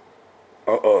whooped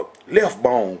left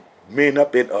bone men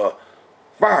up at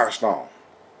Firestone.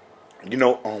 You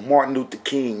know, on Martin Luther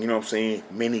King, you know what I'm saying?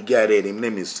 Many got at him.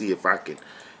 Let me see if I can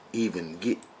even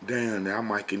get down there. I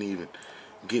might can even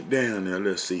get down there.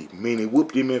 Let's see. Many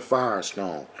whooped him at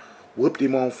Firestone. Whooped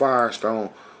him on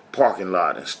Firestone parking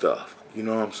lot and stuff. You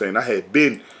know what I'm saying? I had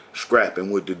been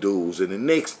scrapping with the dudes. And the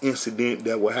next incident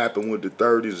that will happen with the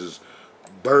 30s is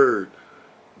Bird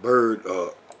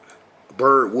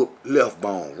whooped left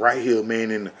bone right here, man,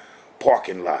 in the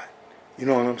parking lot. You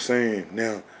know what I'm saying?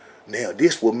 Now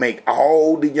this will make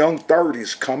all the young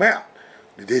 30s come out.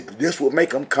 This will make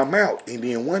them come out. And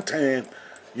then one time,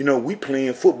 you know, we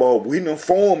playing football. We done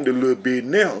formed a little bit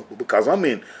now because I'm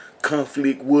in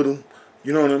conflict with them.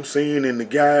 You know what I'm saying? And the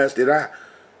guys that I,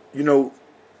 you know,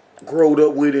 growed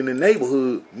up with in the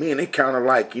neighborhood, man, they kind of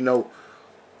like, you know,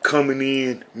 coming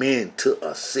in, man, to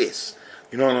assist.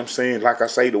 You know what I'm saying? Like I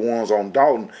say, the ones on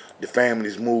Dalton, the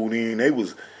families moved in. They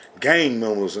was gang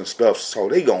members and stuff, so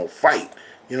they gonna fight.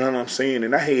 You know what I'm saying?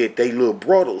 And I had they little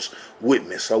brothers with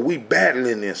me, so we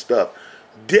battling and stuff.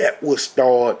 That would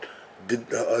start the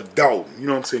Dalton. You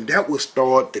know what I'm saying? That would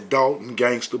start the Dalton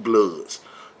Gangster Bloods.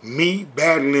 Me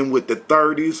battling with the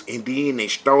 30s, and then they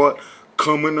start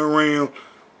coming around,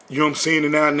 you know what I'm saying,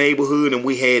 in our neighborhood, and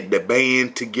we had the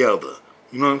band together.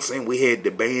 You know what I'm saying? We had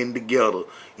the band together,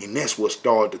 and that's what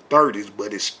started the 30s.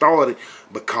 But it started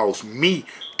because me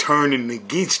turning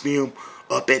against them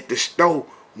up at the store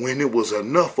when it was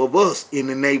enough of us in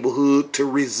the neighborhood to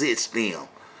resist them.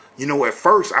 You know, at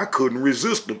first I couldn't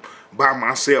resist them by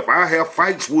myself. I have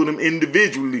fights with them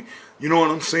individually, you know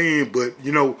what I'm saying? But,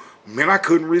 you know, man, I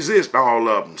couldn't resist all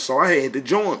of them, so I had to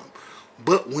join them.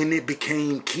 But when it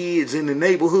became kids in the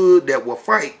neighborhood that were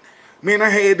fight, man, I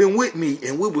had them with me,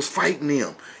 and we was fighting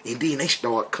them. And then they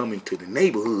started coming to the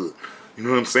neighborhood. You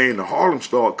know what I'm saying? The Harlem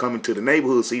started coming to the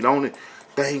neighborhood. See, the only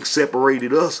thing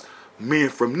separated us, man,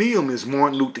 from them is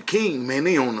Martin Luther King. Man,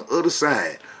 they on the other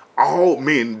side. All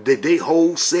men, they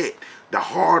whole set, the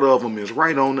heart of them is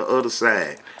right on the other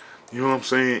side. You know what I'm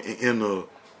saying? And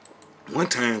one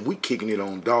time we kicking it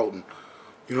on Dalton.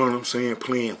 You know what I'm saying?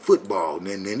 Playing football.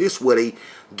 And then this is where they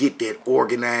get that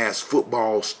organized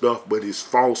football stuff, but it's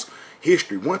false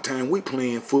history. One time we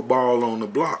playing football on the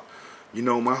block. You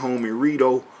know, my homie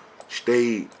Rito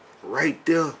stayed right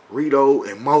there. Rito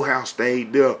and Mohouse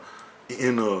stayed there.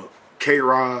 And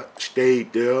K-Rod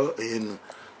stayed there. And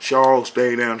Charles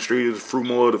stayed down the street. There's a few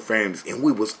more other families. And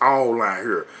we was all out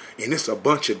here. And it's a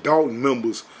bunch of Dalton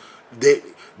members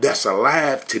that's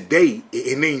alive today.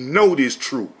 And they know this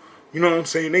truth. You know what I'm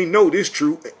saying? They know this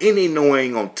truth, and they know I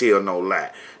ain't gonna tell no lie.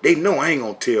 They know I ain't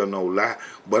gonna tell no lie,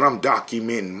 but I'm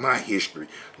documenting my history,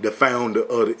 the founder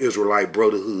of the Israelite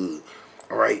Brotherhood.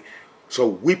 All right? So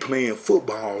we playing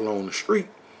football on the street.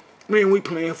 Man, we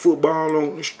playing football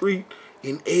on the street,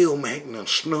 and Elmac done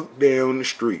snuck down the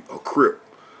street, a Crip.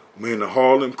 Man, the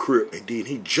Harlem Crip, and then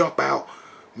he jump out,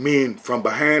 man, from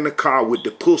behind the car with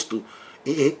the pistol,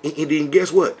 and then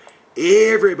guess what?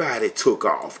 Everybody took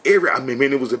off.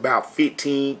 Man, it was about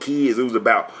 15 kids. It was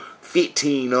about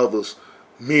 15 of us,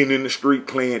 men in the street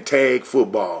playing tag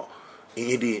football.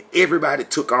 And then everybody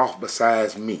took off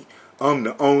besides me. I'm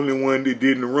the only one that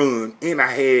didn't run. And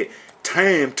I had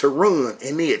time to run,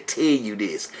 and they'll tell you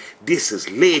this. This is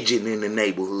legend in the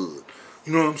neighborhood.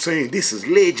 You know what I'm saying? This is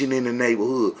legend in the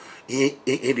neighborhood. And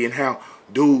then how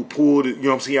dude pulled it, you know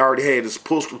what I'm saying? He already had his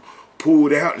pistol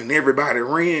pulled out and everybody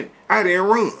ran. I didn't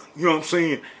run. You know what I'm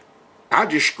saying? I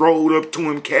just strolled up to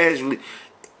him casually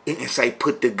and say,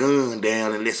 put the gun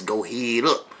down and let's go head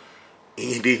up.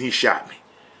 And then he shot me.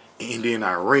 And then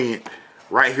I ran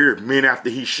right here. Man, after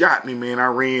he shot me, man, I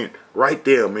ran right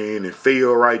there, man, and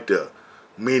fell right there.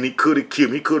 Man, he could have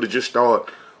killed me. He could have just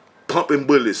started pumping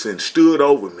bullets and stood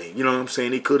over me. You know what I'm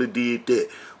saying? He could have did that.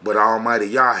 But Almighty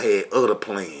Yah had other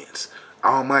plans.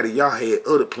 Almighty Yah had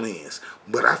other plans.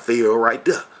 But I fell right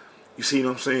there. You see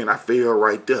what I'm saying? I fell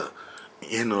right there.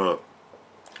 And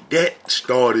that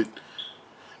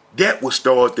would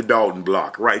start the Dalton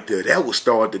block right there. That would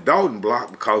start the Dalton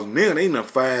block because now they done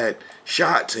fired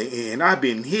shots and I've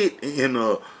been hit.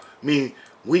 And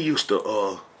we used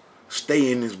to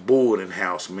stay in this boarding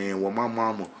house, man, where my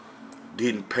mama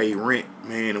didn't pay rent,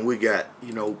 man, and we got,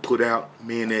 put out,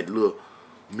 man, that little,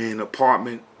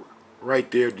 apartment right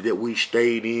there that we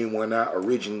stayed in when I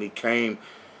originally came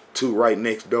to right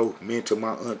next door, man, to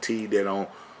my auntie that on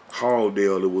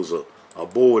Halldale. It was a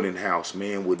boarding house,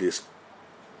 man, with this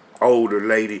older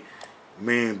lady,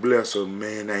 man, bless her,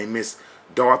 man, named Miss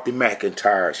Dorothy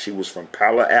McIntyre. She was from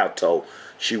Palo Alto.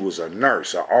 She was a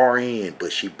nurse, a RN,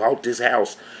 but she bought this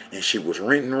house and she was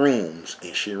renting rooms,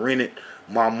 and she rented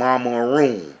my mama a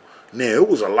room. Now, it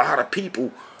was a lot of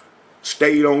people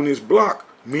stayed on this block,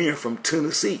 men from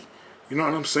Tennessee. You know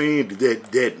what I'm saying?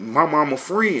 That my mama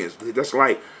friends, that's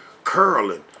like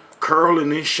Curlin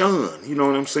and Sean. You know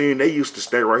what I'm saying? They used to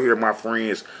stay right here. My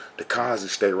friends, the Cosby,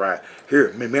 stay right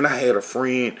here. Man, I had a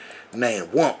friend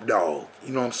named Wump Dog.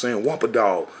 You know what I'm saying? Wumpa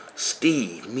Dog.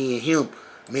 Steve, me and him,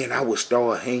 man, I would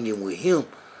start hanging with him,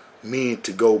 man,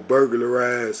 to go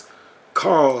burglarize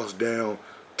cars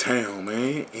downtown,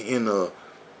 man. And the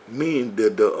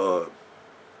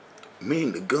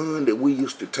gun that we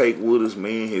used to take with us,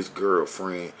 man, his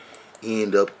girlfriend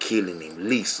ended up killing him,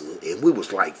 Lisa. And we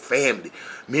was like family.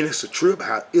 Man, it's a trip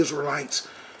how Israelites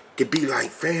can be like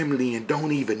family and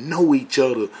don't even know each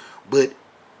other. But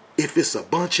if it's a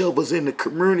bunch of us in the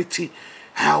community,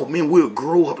 how, man, we'll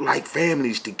grow up like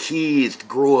families. The kids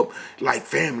grow up like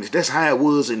families. That's how it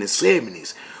was in the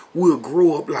 70s. We'll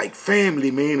grow up like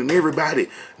family, man, and everybody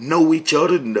know each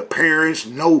other, and the parents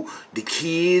know the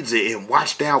kids and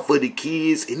watched out for the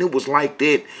kids. And it was like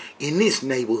that in this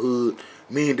neighborhood,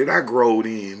 man, that I growed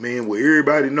in, man, where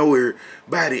everybody know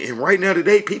everybody. And right now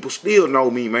today, people still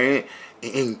know me, man,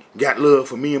 and got love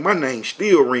for me, and my name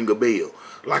still ring a bell.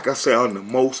 Like I said, I'm the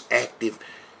most active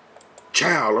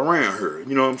child around her,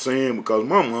 you know what I'm saying? Because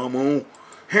my mom on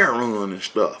heroin and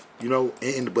stuff,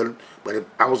 but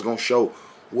I was gonna show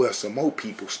where some more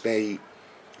people stayed,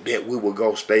 that we would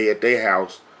go stay at their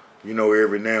house,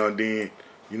 every now and then,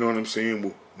 you know what I'm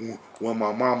saying? When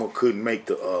my mama couldn't make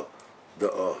the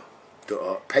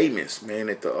payments, man,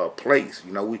 at the place,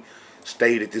 we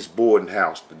stayed at this boarding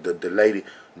house. The lady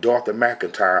Dorothy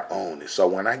McIntyre owned it. So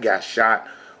when I got shot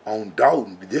on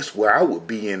Dalton, this where I would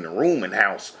be in the rooming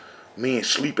house, man,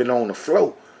 sleeping on the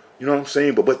floor. You know what I'm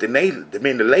saying? But the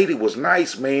lady was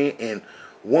nice, man, and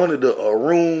one of the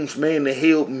rooms, man, they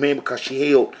held, man, because she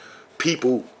held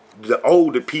people, the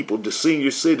older people, the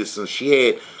senior citizens. She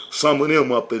had some of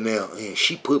them up in there, and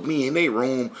she put me in their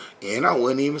room, and I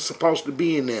wasn't even supposed to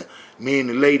be in there. Man,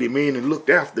 the lady, man, that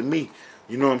looked after me,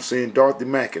 you know what I'm saying, Dorothy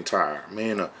McIntyre,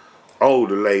 man, a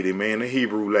older lady, man, a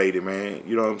Hebrew lady, man,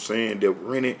 you know what I'm saying, that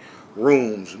rented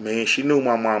rooms, man. She knew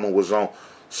my mama was on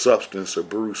substance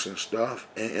abuse and stuff,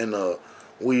 and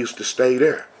we used to stay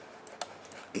there.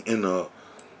 And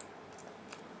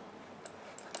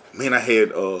man, I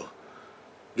had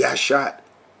got shot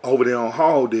over there on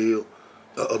Halldale,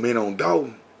 on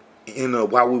Dalton,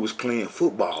 and while we was playing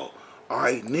football. All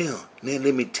right, now let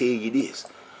me tell you this,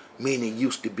 man. It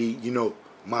used to be,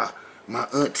 my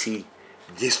auntie,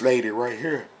 this lady right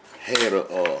here, had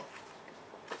a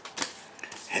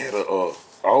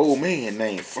old man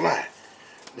named Fly.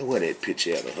 Look at that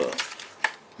picture out of her.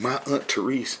 My Aunt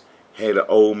Therese had an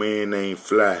old man named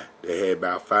Fly that had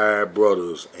about 5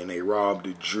 brothers, and they robbed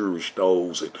the jewelry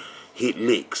stores and hit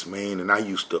licks, man. And I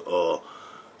used to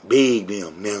beg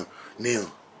them.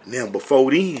 Now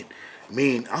before then,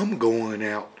 man, I'm going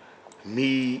out.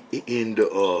 Me and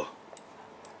the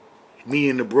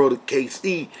brother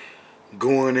KC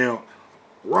going out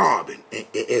robbing,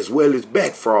 as well as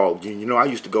backfrogging. I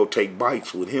used to go take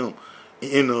bites with him.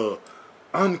 And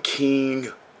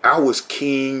I was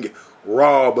king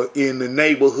robber in the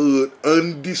neighborhood,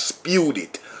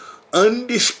 undisputed.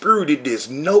 There's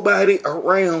nobody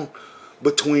around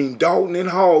between Dalton and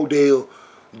Halldale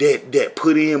that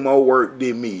put in more work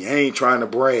than me. I ain't trying to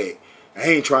brag.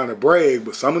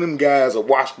 But some of them guys will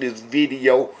watch this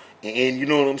video and you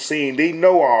know what I'm saying, they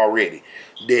know already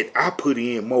that I put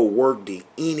in more work than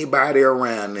anybody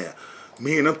around there.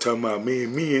 Man, I'm talking about me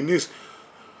and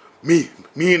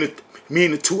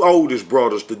the two oldest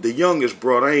brothers, the youngest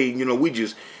brother, we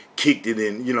just kicked it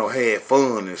and, had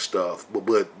fun and stuff. But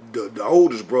the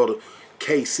oldest brother,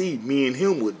 KC, me and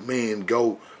him would,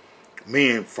 go,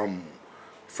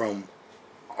 from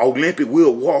Olympic,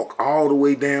 we'll walk all the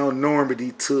way down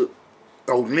Normandy to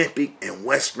Olympic and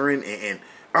Western and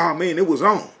oh man, it was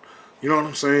on. You know what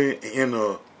I'm saying? And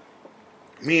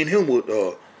me and him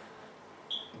would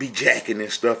be jacking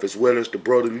and stuff as well as the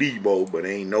brother Lebo, but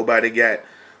ain't nobody got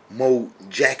more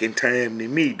jacking time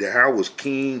than me. I was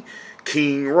king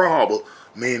robber,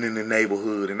 man, in the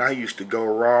neighborhood, and I used to go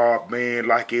rob, man,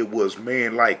 like it was,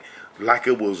 like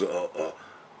it was a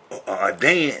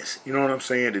dance. You know what I'm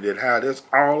saying? That's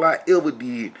all I ever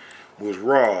did was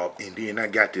rob. And then I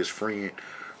got this friend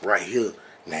right here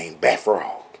named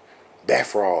Batfrog.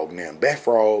 Batfrog,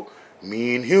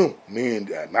 me and him,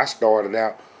 I started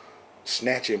out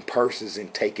snatching purses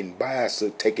and taking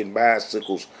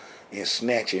bicycles and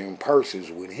snatching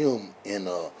purses with him. And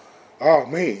oh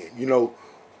man,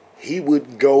 he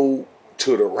would go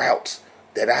to the routes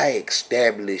that I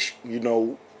established,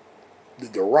 the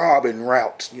robbing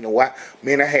routes.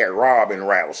 I had robbing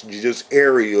routes, just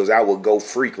areas I would go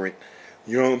frequent,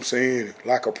 you know what I'm saying,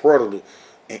 like a predator,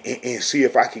 and see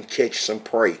if I can catch some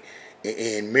prey.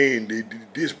 And man,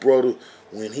 this brother,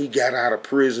 when he got out of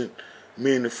prison,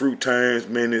 man, the fruit times,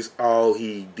 man, that's all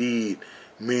he did,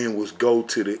 man, was go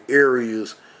to the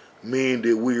areas, man,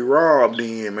 that we robbed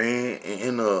in, man,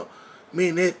 and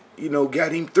man, that,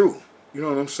 got him through. You know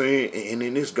what I'm saying? And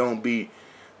then it's gonna be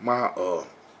my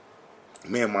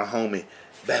my homie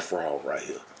Batfrog right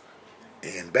here.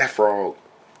 And Batfrog,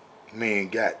 man,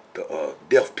 got the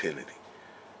death penalty.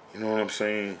 You know what I'm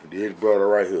saying? This brother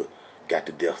right here got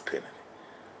the death penalty.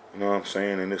 You know what I'm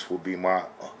saying? And this would be my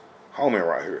homie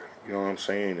right here. You know what I'm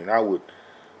saying? And I would,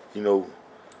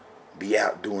 be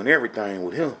out doing everything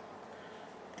with him.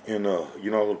 And,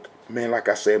 man, like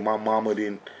I said, my mama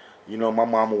didn't, my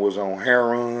mama was on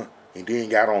heroin and then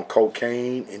got on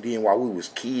cocaine. And then while we was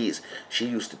kids, she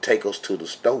used to take us to the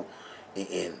store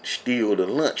and steal the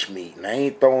lunch meat. And I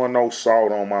ain't throwing no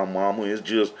salt on my mama. It's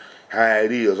just how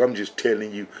it is. I'm just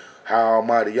telling you how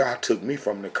Almighty Yah took me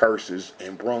from the curses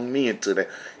and brought me into the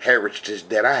heritage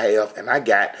that I have. And I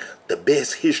got the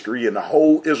best history in the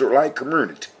whole Israelite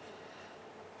community.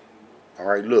 All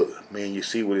right, look, man, you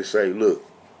see what it say? Look,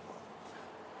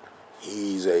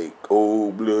 he's a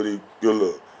cold-blooded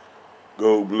killer.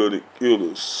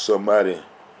 Somebody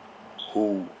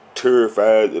who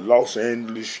terrified the Los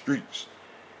Angeles streets.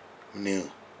 Now,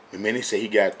 man, they say he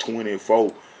got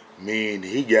 24. Man,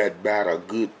 he got about a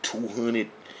good 200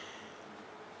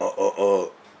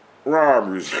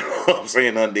 robberies. You know what I'm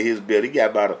saying, under his belt. He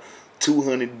got about a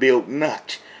 200 belt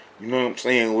notch. You know what I'm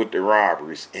saying, with the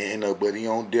robberies. And but he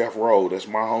on death row. That's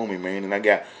my homie, man. And I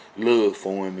got love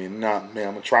for him. And man, I'm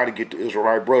gonna try to get the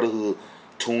Israelite Brotherhood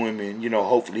to him, and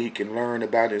hopefully he can learn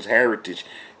about his heritage,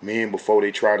 man, before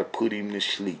they try to put him to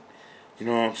sleep. You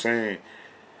know what I'm saying?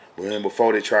 Well,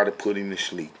 before they try to put him to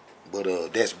sleep. But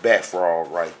that's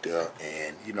Batfrog right there,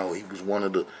 and he was one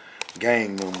of the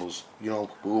gang members. We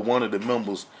were one of the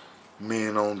members,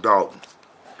 man, on Dalton.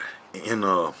 And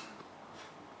all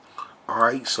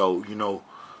right, so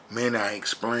man, I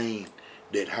explained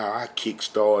that how I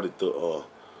kick-started the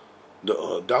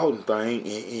Dalton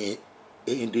thing,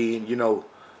 and then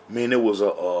man, it was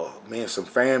some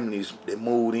families that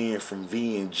moved in from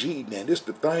V&G. Now, this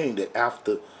the thing, that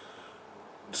after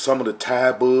some of the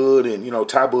Ty Bud and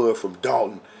Ty Bud from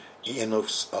Dalton, and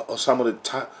some of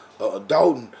the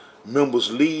Dalton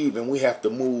members leave, and we have to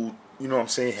move.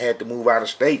 Had to move out of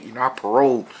state. I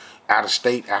paroled out of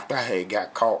state after I had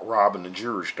got caught robbing the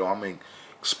jewelry store.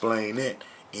 Explain that,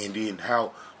 and then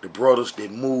how the brothers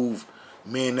that moved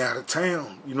men out of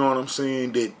town, you know what I'm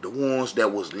saying, that the ones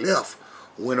that was left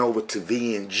went over to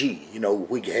V&G.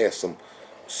 We had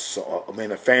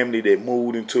a family that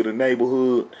moved into the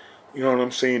neighborhood, you know what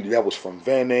I'm saying, that was from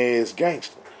Van Ness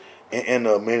gangster. And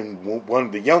man, one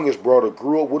of the youngest brother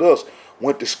grew up with us,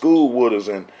 went to school with us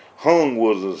and hung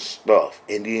with us and stuff.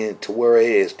 And then to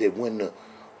whereas that when the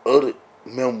other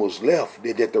members left,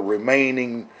 that the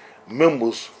remaining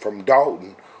members from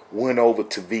Dalton went over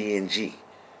to V&G.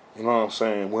 You know what I'm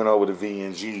saying? Went over to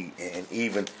V&G, and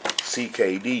even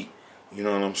CKD, you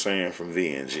know what I'm saying, from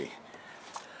V&G.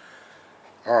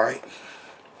 All right.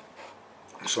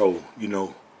 So,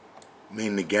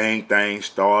 Man, the gang thing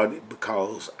started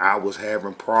because I was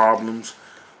having problems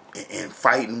and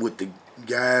fighting with the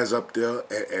guys up there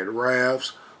at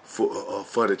Rav's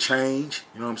for the change.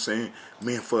 You know what I'm saying?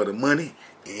 Man, for the money.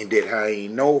 And that I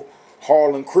ain't know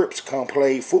Harlem Crips come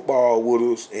play football with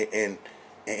us, and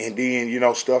then, you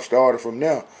know, stuff started from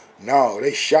there. No,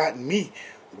 they shot me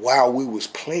while we was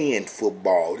playing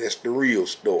football. That's the real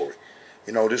story.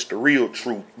 You know, this the real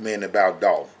truth, man, about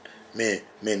Dalton.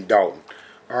 Man, Dalton.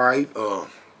 All right,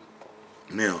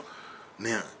 now,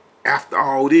 after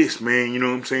all this, man, you know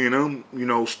what I'm saying? I'm, you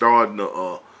know, starting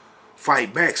to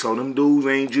fight back. So them dudes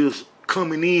ain't just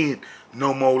coming in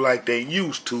no more like they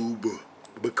used to, but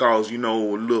because, you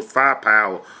know, a little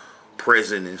firepower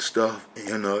present and stuff,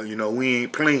 and you know, we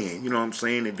ain't playing. You know what I'm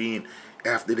saying? And then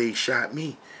after they shot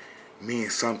me,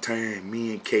 sometime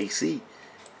me and KC,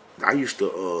 I used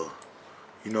to,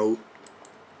 you know,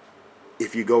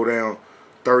 if you go down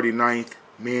 39th,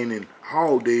 man, in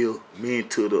Halldale, man,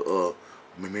 to the,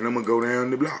 man, I'm going to go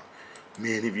down the block.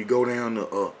 Man, if you go down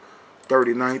to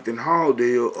 39th and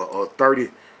Halldale,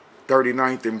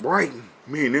 39th and Brighton,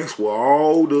 man, that's where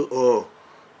all the,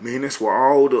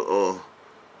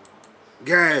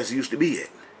 guys used to be at.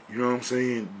 You know what I'm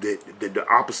saying? The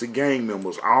opposite gang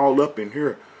members all up in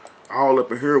here. All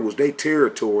up in here was their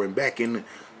territory. And back in the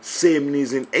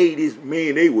 70s and 80s,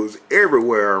 man, they was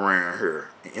everywhere around here.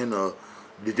 And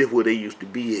that's where they used to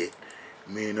be at,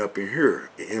 man, up in here.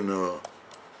 And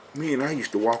man, I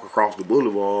used to walk across the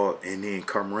boulevard and then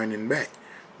come running back,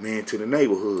 man, to the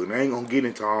neighborhood. And I ain't gonna get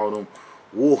into all them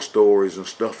war stories and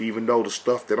stuff, even though the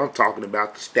stuff that I'm talking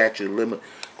about, the statute of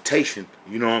limitation,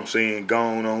 you know what I'm saying,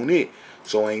 gone on it.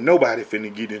 So ain't nobody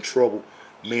finna get in trouble,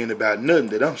 man, about nothing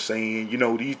that I'm saying, you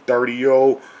know, these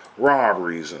 30-year-old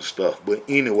robberies and stuff. But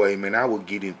anyway, man, I would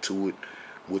get into it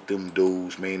with them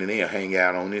dudes, man, and they'll hang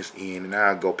out on this end, and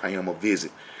I'll go pay them a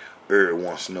visit every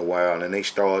once in a while, and they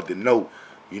started to know,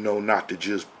 you know, not to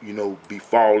just, you know, be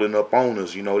falling up on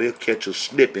us. You know, they'll catch us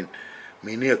slipping. I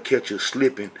mean, they'll catch us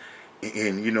slipping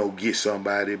and you know, get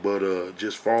somebody. But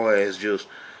just far as just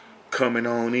coming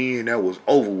on in, that was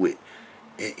over with.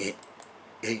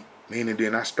 Man, and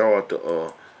then I started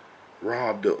to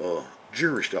rob the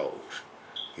jewelry stores,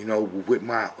 you know, with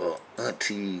my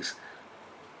auntie's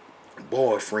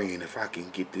boyfriend. If I can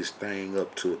get this thing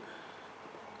up to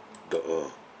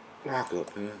the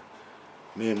lockup, man.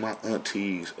 Me and my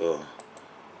auntie's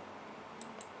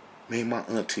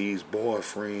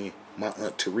boyfriend, my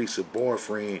Aunt Teresa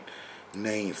boyfriend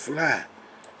named Fly.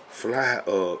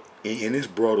 And his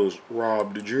brothers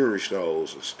robbed the jewelry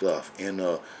stores and stuff. And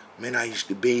man, I used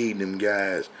to beg them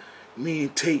guys, man,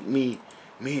 take me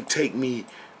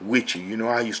with you. You know,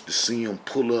 I used to see them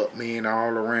pull up, man, all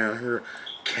around here,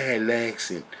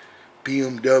 Cadillacs and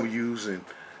BMWs and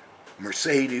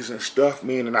Mercedes and stuff,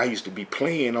 man, and I used to be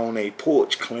playing on a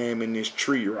porch, climbing this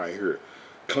tree right here,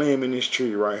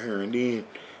 and then,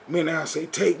 man, I'd say,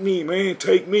 take me, man,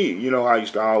 take me. You know, I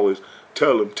used to always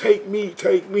tell them, take me,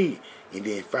 and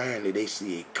then finally they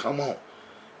said, come on,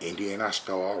 and then I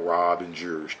started robbing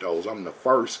jewelry stores. I'm the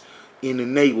first in the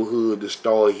neighborhood to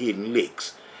start hitting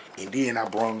licks, and then I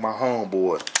brought my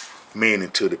homeboy, man,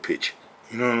 into the picture.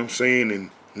 You know what I'm saying?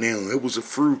 And now it was a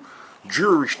few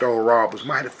jewelry store robbers.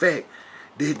 Matter of fact,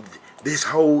 this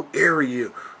whole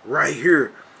area right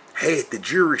here had the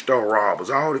jewelry store robbers.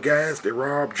 All the guys that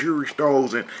robbed jewelry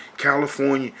stores in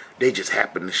California, they just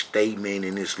happened to stay, man,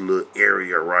 in this little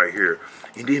area right here.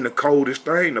 And then the coldest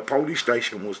thing, the police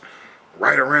station was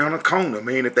right around the corner,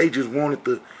 man. If they just wanted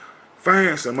to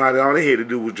find somebody, all they had to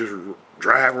do was just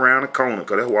drive around the corner,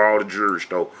 because that's where all the jewelry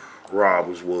store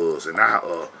robbers was. And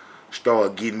I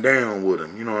started getting down with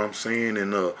them, you know what I'm saying?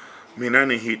 And man, I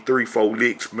done hit 3-4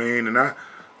 licks, man, and I,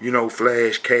 you know,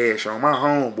 flash cash on my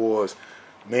homeboys,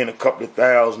 man, a couple of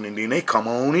thousand, and then they come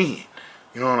on in.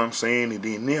 You know what I'm saying? And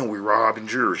then we robbing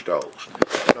jewelry stores.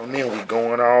 You know, then we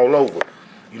going all over.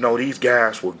 You know, these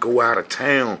guys would go out of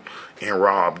town and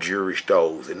rob jewelry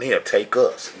stores, and they'll take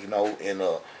us, you know, and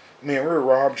man, we'll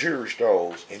rob jewelry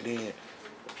stores. And then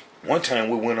one time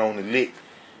we went on the lick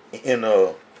in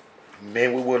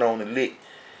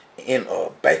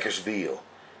Bakersville,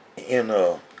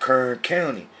 in Kern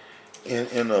County,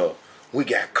 and we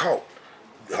got caught.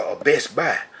 Best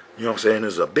Buy, you know what I'm saying?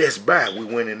 There's a Best Buy. We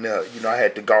went in there. You know, I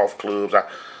had the golf clubs.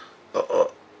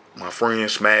 My friend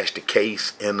smashed the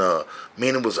case, and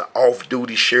man, it was an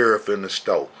off-duty sheriff in the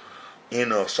store.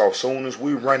 And so as soon as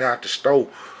we run out the store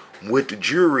with the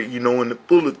jewelry, you know, in the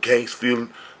bullet case, filled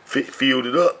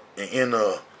it up, and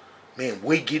man,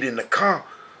 we get in the car.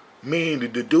 Man,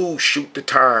 the dude shoot the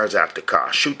tires out the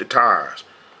car.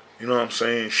 You know what I'm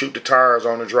saying? Shoot the tires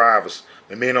on the drivers,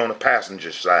 the men on the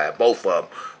passenger side, both of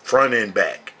them, front and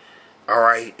back. All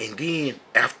right, and then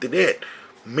after that,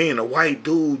 man, a white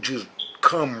dude just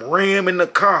come ramming the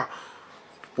car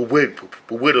with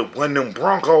one of them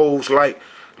Broncos like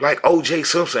O.J.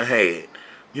 Simpson had.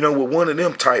 You know, with one of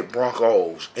them type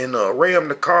Broncos, and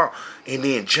rammed the car, and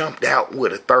then jumped out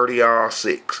with a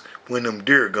 30-06, with them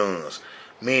deer guns.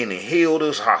 Man, and held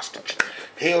us hostage.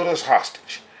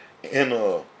 And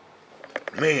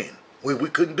man, we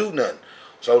couldn't do nothing.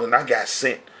 So then I got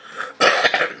sent,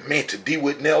 man, to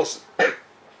DeWitt Nelson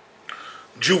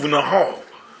Juvenile Hall,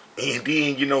 and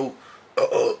then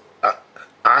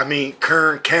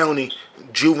Kern County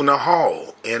Juvenile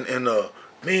Hall, and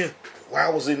man, while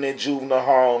I was in that juvenile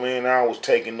hall, man, I was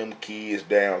taking them kids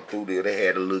down through there. They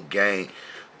had a little gang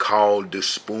called the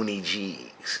Spoony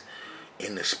G's.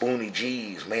 And the Spoony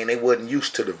G's, man, they wasn't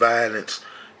used to the violence,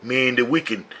 man, that we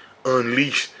can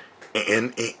unleash,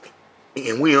 and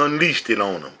we unleashed it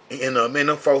on them. And man,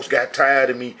 them folks got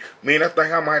tired of me. Man, I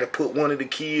think I might have put one of the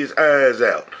kids' eyes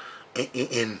out.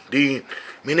 And then,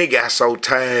 man, they got so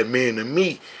tired, man, of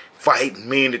me fighting,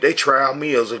 man, that they tried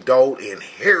me as an adult and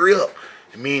hurry up.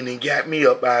 Man, they got me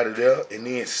up out of there and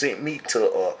then sent me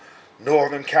to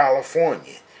Northern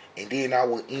California. And then I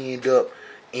would end up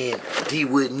in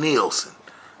DeWitt Nelson.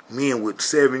 Man, with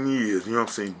 7 years, you know what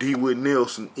I'm saying? DeWitt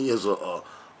Nelson is a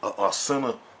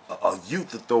center, a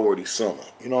youth authority center.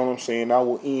 You know what I'm saying? I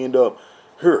will end up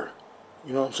here.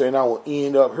 You know what I'm saying? I will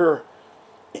end up here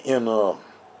in I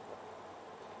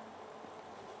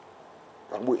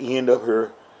would end up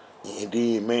here, and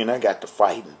then, man, I got to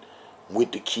fighting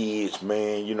with the kids,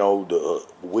 man, you know,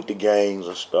 with the gangs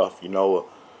and stuff. You know,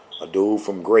 a dude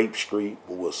from Grape Street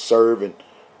who was serving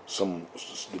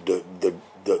the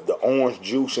orange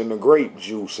juice and the grape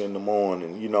juice in the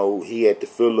morning. You know, he had to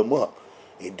fill them up,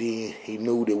 and then he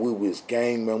knew that we was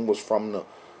gang members from the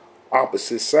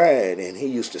opposite side, and he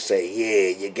used to say, "Yeah,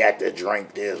 you got to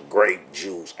drink this grape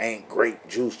juice. Ain't grape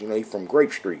juice." You know, he from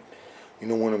Grape Street. You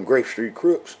know, one of them Grape Street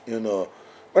Crips, and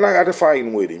but I got to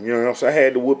fighting with him, you know what I'm saying? I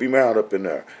had to whoop him out up in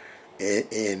there.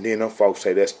 And then them folks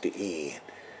say, that's the end.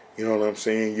 You know what I'm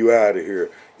saying? You out of here.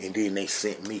 And then they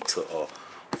sent me to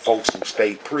Folsom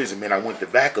State Prison. Man, I went to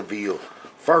Vacaville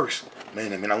first.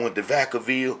 Man, I went to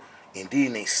Vacaville, and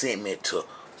then they sent me to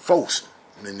Folsom.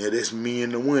 And then that's me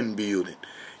in the one building.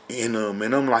 And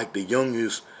man, I'm like the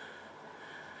youngest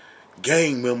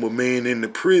gang member, man, in the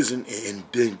prison. And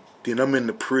then I'm in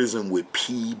the prison with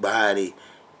Peabody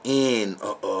and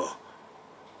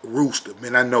Rooster.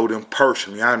 Man, I know them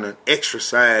personally. I done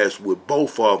exercised with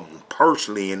both of them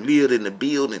personally and lived in the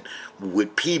building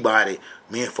with Peabody,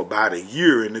 man, for about a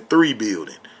year in the 3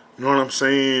 building. You know what I'm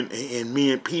saying? And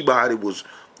me and Peabody was,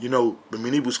 you know, I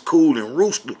mean, he was cool. And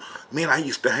Rooster, man, I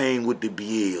used to hang with the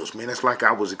BLs. Man, that's like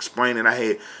I was explaining.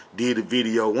 I did a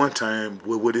video one time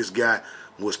where this guy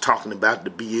was talking about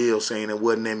the BL, saying there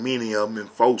wasn't that many of them in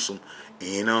Folsom,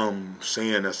 and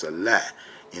saying that's a lie.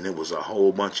 And it was a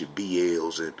whole bunch of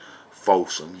BLs in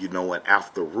Folsom, you know. And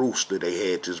after Rooster,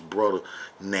 they had this brother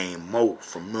named Mo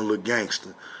from Miller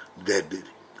Gangster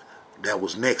that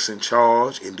was next in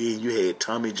charge. And then you had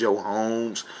Tommy Joe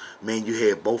Holmes. Man, you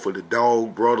had both of the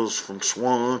Dog brothers from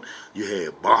Swan. You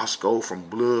had Bosco from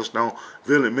Bloodstone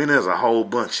Village. Man, there's a whole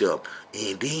bunch of them.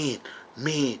 And then,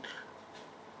 man,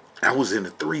 I was in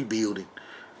the 3 building.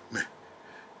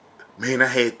 Man, I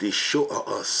had this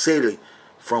city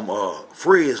from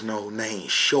Fresno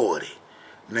named Shorty.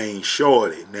 Now I'm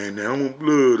on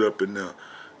blood up in there.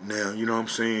 Now, you know what I'm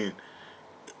saying?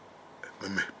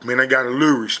 Man, I got a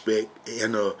little respect.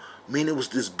 And man, it was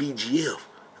this BGF,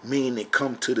 man, that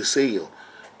come to the cell.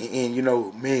 And you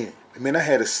know, man, I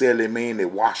had a cellie, man,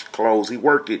 that washed clothes. He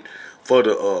worked it for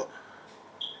the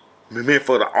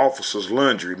officers'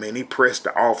 laundry. Man, he pressed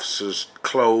the officers'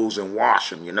 clothes and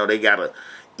wash them. You know, they got a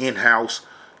in-house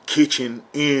kitchen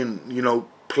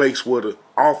place where the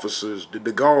officers,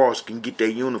 the guards, can get their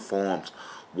uniforms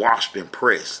washed and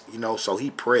pressed. You know, so he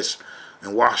pressed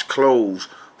and washed clothes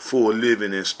for a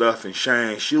living and stuff, and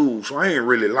shine shoes. So I ain't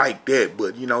really like that,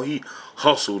 but you know, he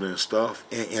hustled and stuff.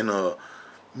 And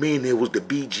me and there was the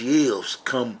BGLs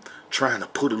come trying to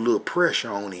put a little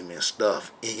pressure on him and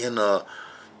stuff. And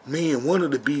me and one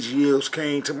of the BGLs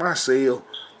came to my cell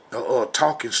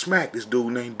talking smack. This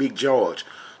dude named Big George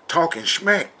talking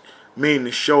smack. Man,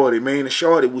 the shorty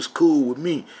was cool with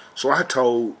me. So I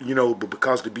told, you know, but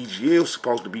because the BGL was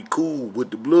supposed to be cool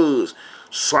with the Bloods,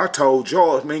 so I told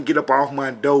George, man, get up off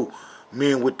my door,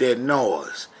 man, with that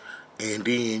noise. And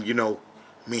then, you know,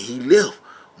 man, he left.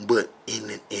 But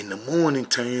in the morning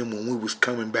time when we was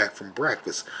coming back from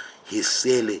breakfast, his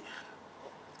cellie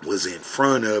was in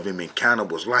front of him and kind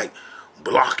of was like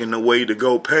blocking the way to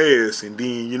go past. And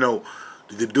then, you know,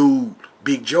 the dude,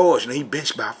 Big George, and he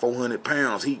benched about 400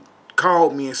 pounds. He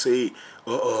called me and said,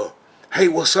 hey,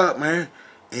 what's up, man?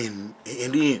 And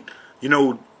then, you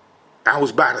know, I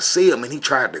was by the cell, man. He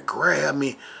tried to grab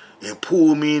me and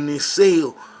pull me in this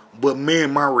cell. But,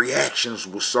 man, my reactions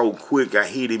were so quick, I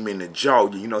hit him in the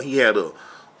jaw. You know, he had a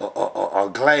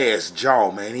glass jaw,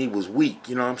 man. He was weak,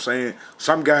 you know what I'm saying?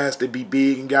 Some guys that be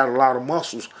big and got a lot of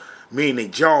muscles, man, their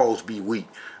jaws be weak.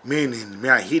 Man,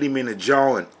 I hit him in the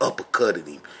jaw and uppercutted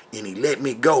him. And he let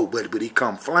me go, but he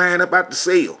come flying up out the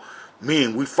cell.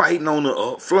 Man, we fighting on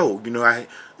the floor. You know,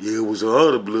 it was a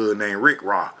other blood named Rick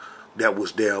Rock that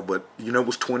was there, but you know, it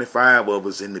was 25 of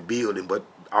us in the building, but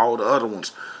all the other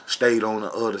ones stayed on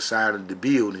the other side of the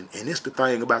building. And it's the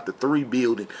thing about the 3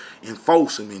 building in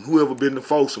Folsom, and whoever been to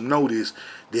Folsom know this,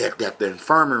 that the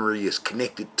infirmary is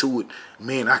connected to it.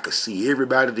 Man, I could see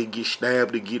everybody that get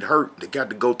stabbed, that get hurt, that got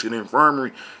to go to the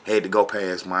infirmary, had to go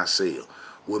past my cell.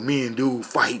 With me and dude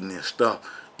fighting and stuff,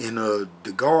 and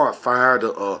the guard fired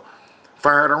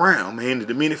around, man,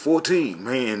 the minute 14,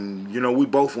 man. You know, we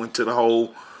both went to the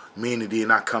hole, man, and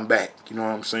then I come back, you know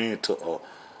what I'm saying, to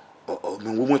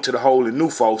when we went to the hole in New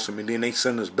Folsom, and then they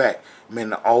sent us back,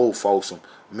 man, the old Folsom,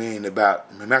 man,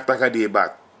 I think I did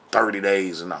about 30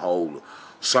 days in the hole, or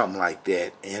something like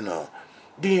that. And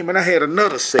then, man, I had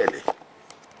another cellie,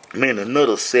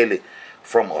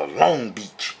 from Long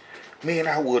Beach. Man,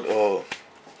 I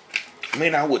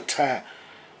would tie,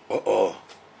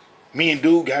 me and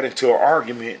dude got into an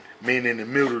argument, man, in the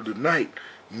middle of the night.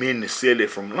 Me and the cellie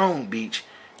from Long Beach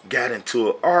got into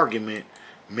an argument,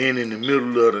 man, in the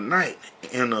middle of the night.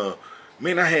 And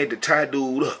man, I had to tie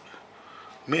dude up.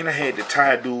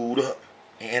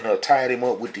 And tied him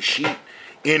up with the sheet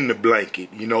in the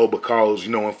blanket, you know, because,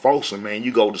 you know, in Folsom, man,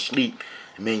 you go to sleep,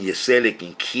 man, your cellie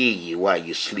can kill you while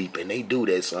you sleep, and they do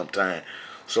that sometimes.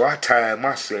 So I tied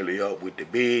my cellie up with the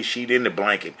bed sheet in the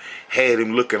blanket, had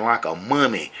him looking like a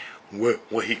mummy where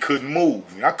he couldn't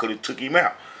move. I could have took him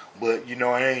out, but, you know,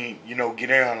 I ain't, you know, get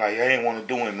down like, I ain't want to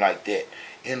do him like that.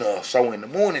 And so in the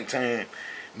morning time,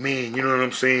 man, you know what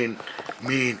I'm saying,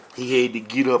 man, he had to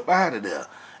get up out of there.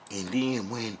 And then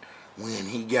when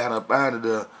he got up out of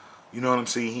there, you know what I'm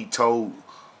saying, he told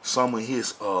some of his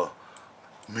some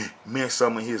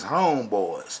of his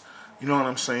homeboys, you know what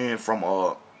I'm saying, from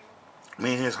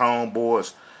his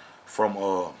homeboys from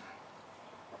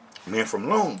from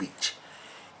Long Beach.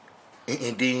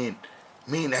 And then,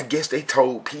 man, I guess they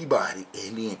told Peabody,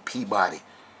 and then Peabody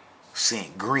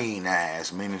sent Green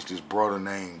Eyes, man, it's this brother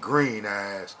named Green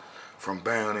Eyes from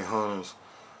Bounty Hunters.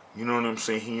 You know what I'm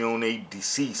saying? He on a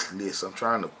deceased list. I'm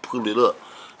trying to pull it up.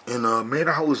 And man,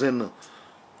 I was in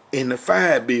the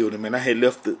 5 building, man. I had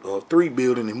left the 3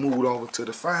 building and moved over to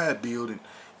the 5 building.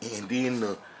 And then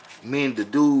the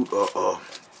dude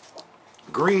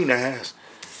Green Eyes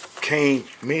came,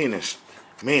 man,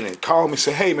 and called me and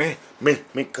said, hey, man,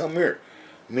 come here.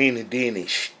 Man, and then he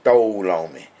stole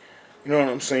on me. You know what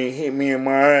I'm saying? Hit me in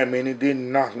my eye, man. It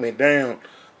didn't knock me down.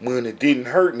 When it didn't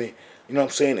hurt me, you know what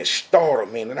I'm saying? It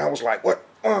startled me. And I was like, what?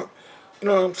 You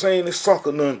know what I'm saying? This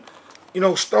sucker done, you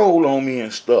know, stole on me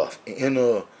and stuff. And,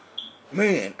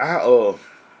 man, I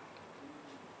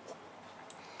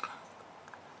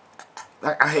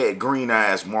had Green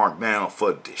Eyes marked down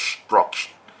for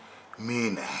destruction.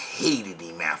 Man, I hated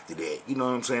him after that. You know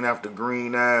what I'm saying? After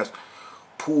Green Eyes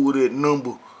pulled that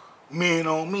number, man,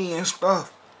 on me and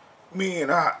stuff. Man,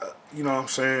 you know what I'm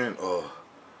saying?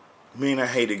 Man, I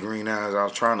hated Green Eyes. I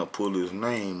was trying to pull his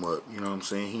name up. You know what I'm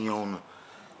saying?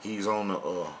 He's on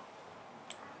the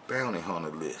bounty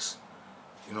hunter list.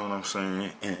 You know what I'm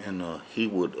saying? And he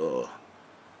would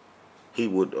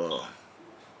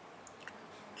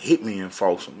hit me in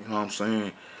Folsom. You know what I'm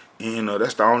saying? And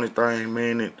that's the only thing,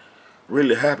 man, that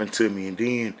really happened to me. And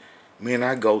then, man,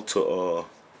 I paroled.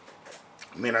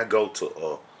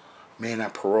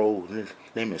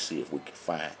 Let me see if we can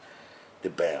find the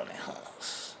bounty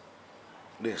hunters.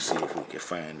 Let's see if we can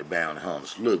find the bounty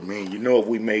hunters. Look, man, you know, if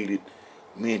we made it,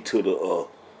 man, to the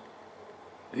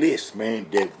list, man,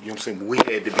 that, you know what I'm saying, we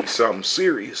had to be something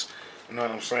serious. You know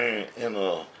what I'm saying? And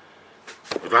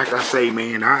like I say,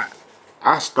 man,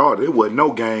 I started, it wasn't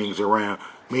no gangs around.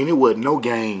 Man, it wasn't no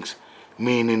gangs,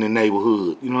 man, in the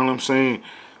neighborhood. You know what I'm saying?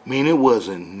 Man, it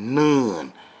wasn't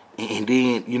none. And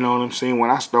then, you know what I'm saying,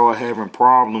 when I started having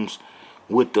problems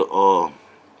with the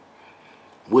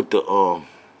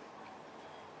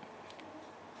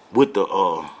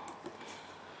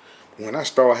when I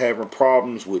started having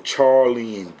problems with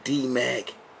Charlie and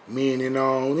D-Mac, men and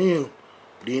all them,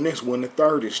 then that's when the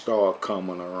 30s started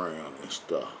coming around and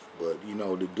stuff. But, you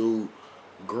know, the dude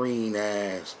green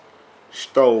eyes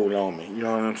stole on me, you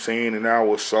know what I'm saying? And I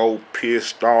was so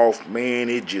pissed off, man.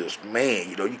 It just, man,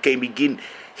 you know, you can't be getting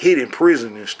hit in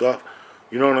prison and stuff,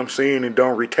 you know what I'm saying, and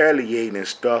don't retaliate and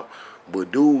stuff.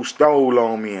 But dude stole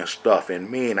on me and stuff,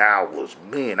 and I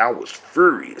was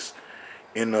furious.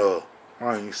 And I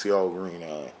didn't see old green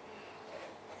eyes.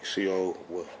 You see old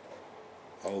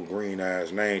green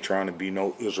eyes, and I ain't trying to be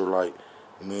no Israelite.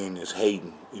 Man is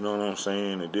hating, you know what I'm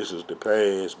saying? And this is the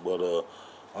past, but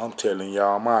I'm telling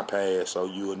y'all my past so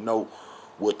you'll know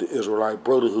what the Israelite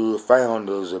Brotherhood found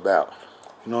us about.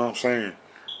 You know what I'm saying?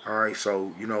 Alright,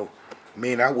 so, you know,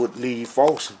 I would leave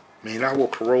Folsom. I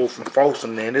would parole from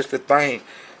Folsom, man. It's the thing.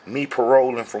 Me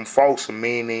paroling from Folsom,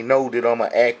 they know that I'm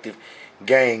an active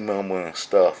gang member and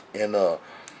stuff. And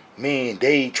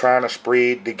they trying to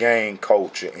spread the gang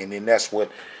culture, and then that's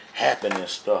what happened and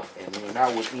stuff. And then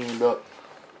I would end up,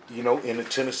 you know, in the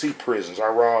Tennessee prisons. I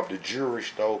robbed a jewelry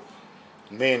store.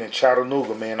 Man, in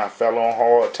Chattanooga, man, I fell on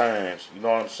hard times. You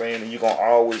know what I'm saying? And you're going to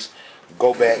always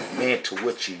go back, man, to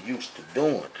what you used to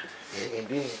doing. And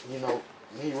then, you know,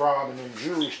 me robbing them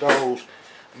jewelry stores,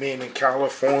 man, in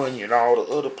California and all the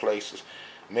other places,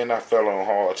 man, I fell on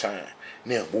hard time.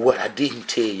 Now, but what I didn't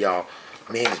tell y'all,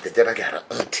 man, is that I got an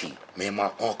auntie. Man,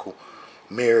 my uncle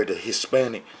married a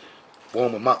Hispanic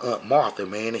woman, my Aunt Martha,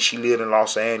 man, and she lived in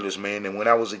Los Angeles, man. And when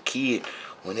I was a kid,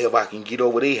 whenever I can get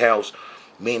over their house,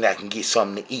 man, I can get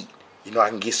something to eat. You know, I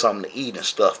can get something to eat and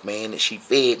stuff, man. And she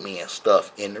fed me and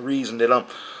stuff. And the reason that I'm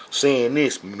saying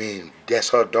this, man,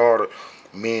 that's her daughter,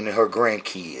 man, and her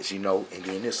grandkids, you know. And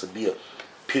then this will be a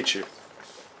picture,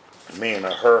 man,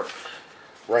 of her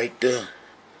right there.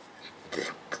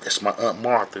 That's my Aunt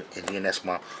Martha, and then that's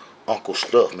my Uncle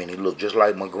Stuff, man. He look just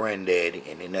like my granddaddy,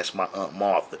 and then that's my Aunt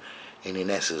Martha, and then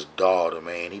that's his daughter,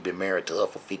 man. He been married to her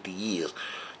for 50 years.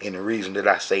 And the reason that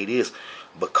I say this,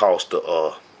 because the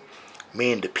the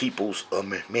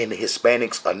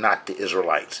Hispanics are not the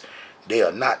Israelites. They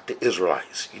are not the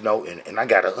Israelites, you know. And I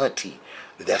got an auntie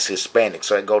that's Hispanic,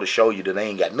 so I go to show you that I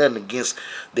ain't got nothing against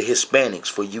the Hispanics.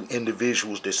 For you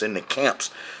individuals that's in the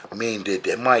camps,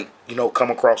 that might, you know,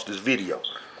 come across this video.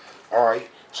 All right,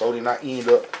 so then I end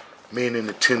up, in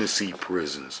the Tennessee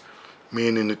prisons.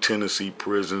 In the Tennessee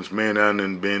prisons, I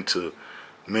done been to,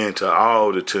 to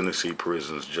all the Tennessee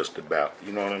prisons just about.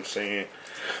 You know what I'm saying?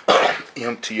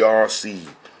 MTRC.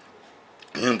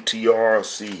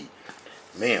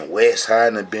 West High,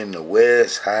 and I've been to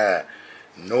West High,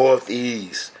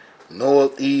 Northeast,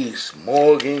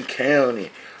 Morgan County,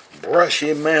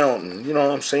 Brushy Mountain, you know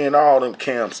what I'm saying, all them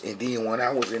camps. And then when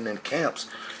I was in them camps,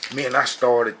 I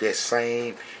started that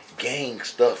same gang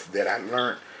stuff that I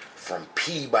learned from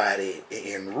Peabody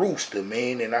and Rooster,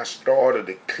 and I started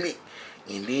a clique.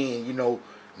 And then, you know,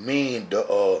 it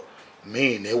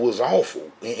was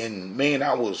awful. And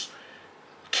I was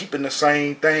keeping the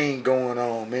same thing going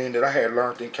on, that I had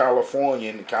learned in California,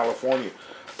 in the California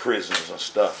prisons and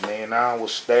stuff, I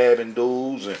was stabbing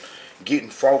dudes and getting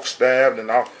folks stabbed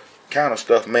and all kind of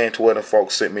stuff, to where the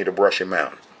folks sent me to Brushy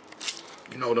Mountain.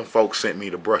 You know, them folks sent me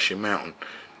to Brushy Mountain.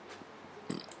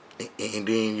 And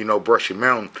then, you know, Brushy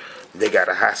Mountain, they got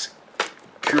a high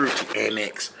security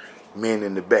annex,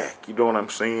 in the back. You know what I'm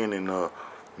saying? And,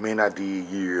 I did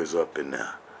years up in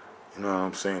there. You know what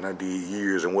I'm saying? I did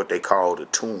years in what they call the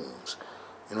tombs.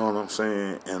 You know what I'm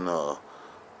saying? And,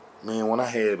 when I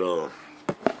had,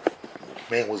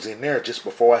 was in there just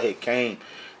before I had came,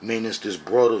 this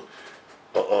brother,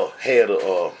 had,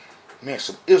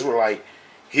 some Israelite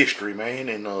history,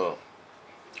 and, a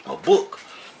book.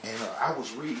 And, I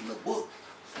was reading the book,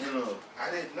 and, I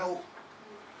didn't know,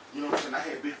 you know what I'm saying? I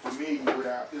had been familiar with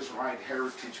our Israelite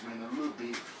heritage, a little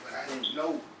bit, but I didn't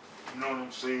know, you know what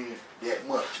I'm saying, that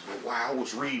much. But while I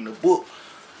was reading the book,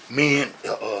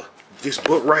 this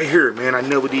book right here, I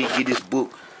never did get this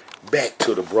book back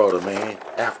to the brother,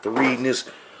 After reading this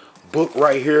book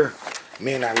right here,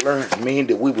 I learned,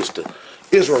 that we was the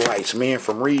Israelites,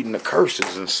 from reading the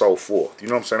curses and so forth. You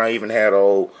know what I'm saying? I even had a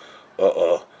old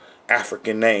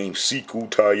African name, Siku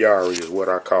Tayari is what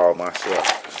I call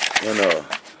myself. And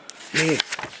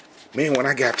when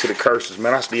I got to the curses,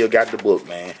 I still got the book,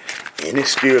 and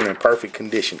it's still in perfect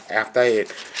condition. After I had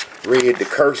read the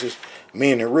curses,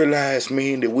 and realized,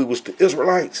 that we was the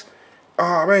Israelites.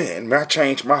 Oh man, I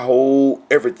changed my whole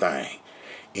everything.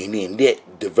 And then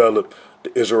that developed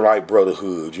the Israelite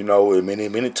Brotherhood, you know.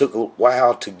 It took a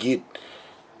while to get,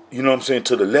 you know what I'm saying,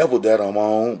 to the level that I'm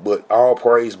on, but all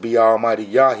praise be Almighty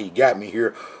Yah. He got me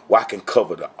here where I can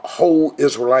cover the whole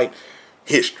Israelite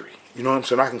history. You know what I'm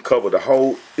saying? I can cover the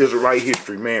whole Israelite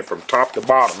history, from top to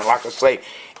bottom. And like I say,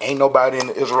 ain't nobody in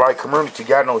the Israelite community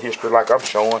got no history like I'm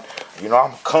showing. You know,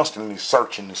 I'm constantly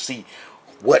searching to see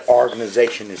what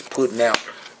organization is putting out,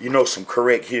 some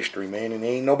correct history, man. And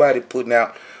ain't nobody putting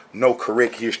out no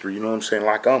correct history, you know what I'm saying,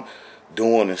 like I'm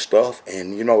doing and stuff.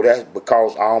 And, that's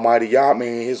because Almighty Yah,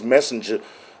 man, his messenger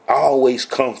always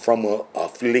come from a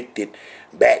afflicted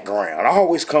background. I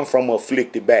always come from a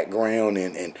afflicted background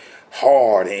and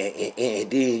hard. And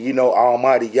then,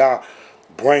 Almighty Yah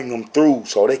bring them through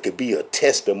so they could be a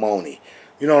testimony.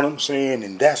 You know what I'm saying?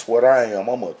 And that's what I am.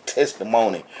 I'm a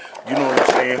testimony. You know what I'm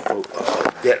saying? For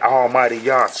that Almighty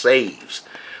Yah saves.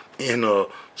 And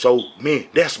so, man,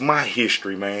 that's my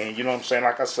history, man. You know what I'm saying?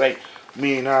 Like I say,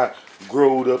 me and I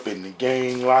grew up in the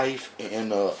gang life.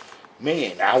 And,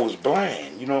 man, I was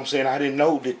blind. You know what I'm saying? I didn't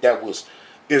know that was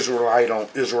Israelite on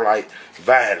Israelite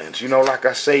violence. Like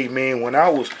I say, man, when I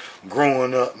was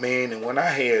growing up, man, and when I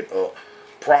had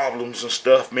problems and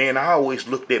stuff, man, I always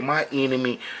looked at my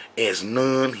enemy as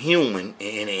non-human,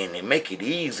 and make it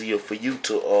easier for you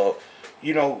to,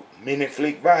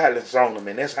 inflict violence on them.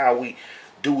 And that's how we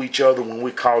do each other when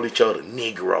we call each other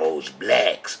Negroes,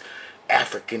 blacks,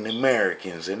 African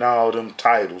Americans, and all them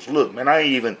titles. Look, man,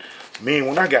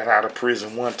 when I got out of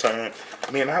prison one time,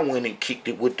 man, I went and kicked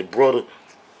it with the brother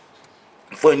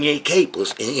Funyate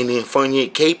Capers, and then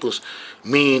Funyate Capers,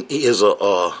 man, is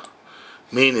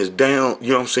down. You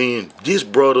know what I'm saying? This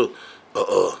brother,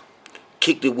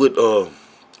 kicked it with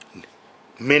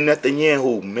Men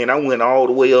Netanyahu. Man, I went all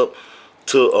the way up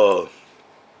to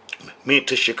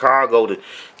to Chicago to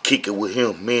kick it with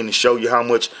him, man, to show you how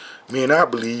much, man, I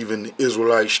believe in the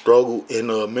Israelite struggle. And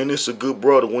man, it's a good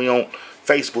brother. We on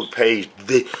Facebook page.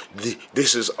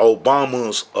 This is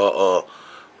Obama's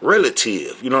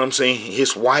relative. You know what I'm saying?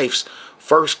 His wife's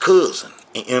first cousin.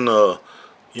 And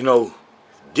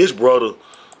this brother,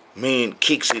 man,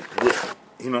 kicks it with,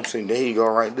 you know what I'm saying? There you go,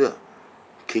 right there,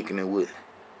 kicking it with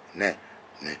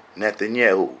Netanyahu.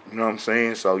 You know what I'm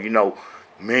saying? So,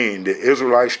 man, the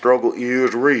Israelite struggle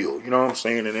is real. You know what I'm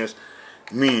saying? And that's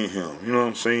me and him. You know what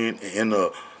I'm saying? And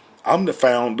I'm the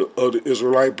founder of the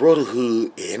Israelite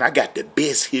Brotherhood, and I got the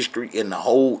best history in the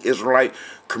whole Israelite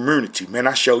community. Man,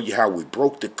 I show you how we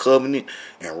broke the covenant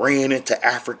and ran into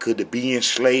Africa to be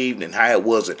enslaved, and how it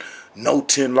wasn't no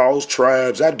 10 lost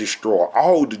tribes. I destroy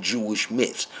all the Jewish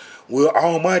myths. Well,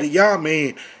 Almighty Yah,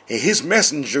 man, and his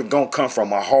messenger gonna come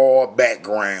from a hard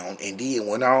background. And then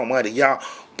when Almighty Yah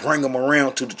bring them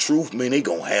around to the truth, man, they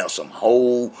gonna have some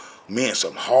hard,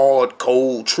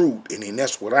 cold truth. And then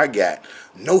that's what I got.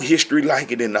 No history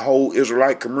like it in the whole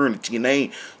Israelite community. And they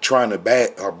ain't trying to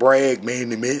brag,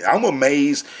 man. I'm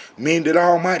amazed, man, that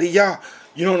Almighty Yah,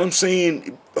 you know what I'm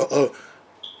saying,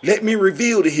 let me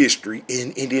reveal the history.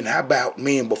 And then how about,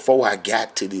 man, before I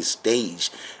got to this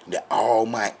stage, that all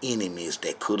my enemies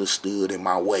that could have stood in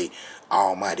my way,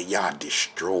 Almighty Yah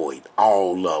destroyed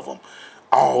all of them.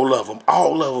 All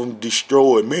of them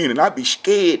destroyed, man. And I be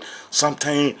scared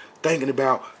sometimes thinking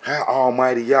about how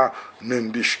Almighty Yah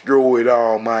done destroyed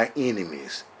all my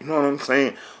enemies. You know what I'm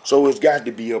saying? So it's got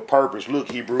to be a purpose.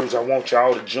 Look, Hebrews, I want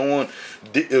y'all to join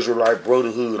the Israelite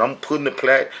Brotherhood. I'm putting the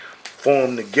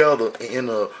platform together,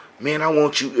 and man, I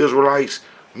want you Israelites,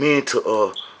 man,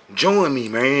 to join me,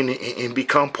 man, and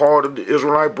become part of the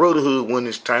Israelite Brotherhood when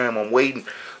it's time. I'm waiting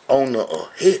on the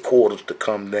headquarters to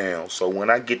come down. So when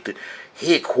I get to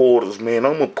headquarters, man,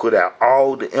 I'm gonna put out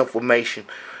all the information,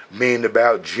 man,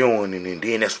 about joining, and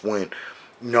then that's when,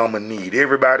 I'm gonna need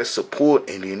everybody's support,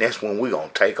 and then that's when we're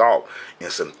gonna take off,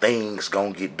 and some things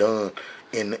gonna get done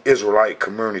in the Israelite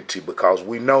community, because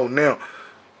we know now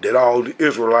that all the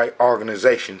Israelite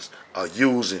organizations are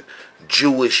using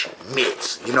Jewish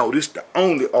myths. This is the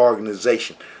only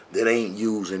organization that ain't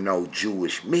using no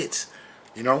Jewish myths.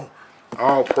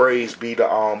 All praise be to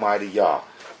Almighty Yah.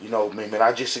 Man,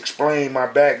 I just explained my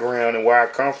background and where I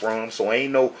come from, so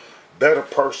ain't no better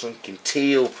person can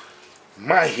tell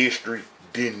my history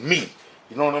than me.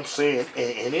 You know what I'm saying?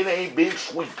 And it ain't been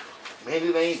sweet. Man,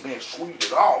 it ain't been sweet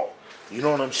at all. You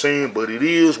know what I'm saying? But it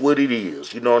is what it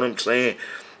is. You know what I'm saying?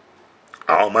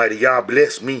 Almighty Yah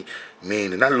bless me,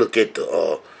 man, and I look at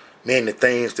the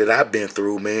things that I've been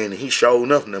through, man, and he sure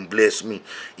enough done blessed me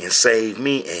and saved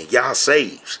me, and Yah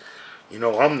saves.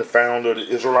 I'm the founder of the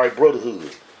Israelite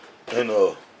Brotherhood. And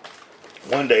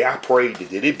one day I prayed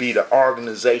that it be the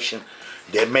organization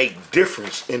that make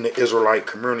difference in the Israelite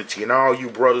community. And all you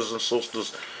brothers and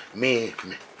sisters, men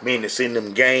that's in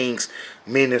them gangs,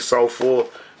 men and so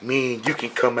forth, man, you can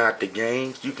come out the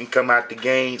gangs. You can come out the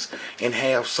gangs and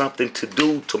have something to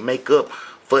do to make up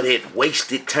for that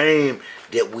wasted time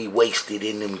that we wasted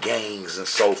in them gangs and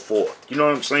so forth. You know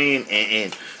what I'm saying?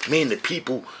 And man, the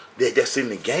people that's in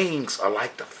the gangs are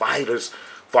like the fighters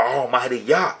for Almighty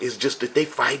Yah. It's just that they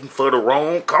fighting for the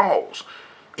wrong cause.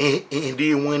 And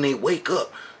then when they wake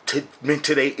up to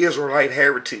their Israelite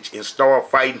heritage and start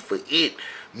fighting for it,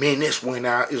 man, that's when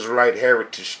our Israelite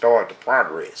heritage start to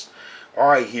progress.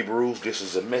 Alright, Hebrews, this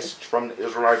is a message from the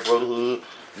Israelite Brotherhood.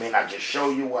 Man, I just show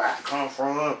you where I come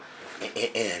from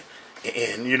and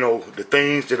you know, the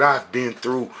things that I've been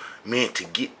through, man, to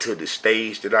get to the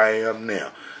stage that I am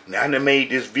now. Now, I done made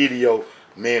this video,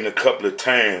 man, a couple of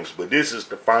times, but this is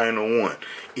the final one.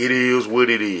 It is what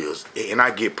it is. And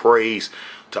I give praise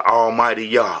to Almighty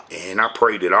Yah. And I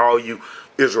pray that all you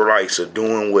Israelites are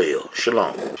doing well.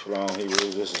 Shalom. Shalom,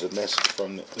 Hebrews. This is a message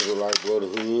from the Israelite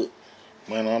Brotherhood.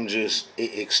 Man, I'm just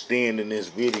extending this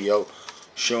video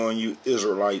showing you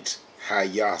Israelites how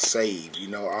Yah saved. You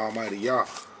know, Almighty Yah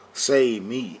saved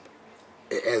me.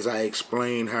 As I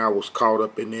explained how I was caught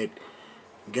up in that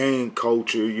gang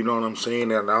culture, you know what I'm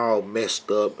saying, and all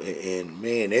messed up and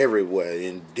man, everywhere,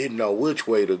 and didn't know which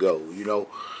way to go, you know.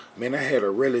 Man, I had a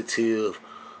relative,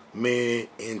 man,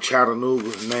 in Chattanooga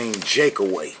named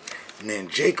Jakeaway. And then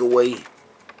Jakeaway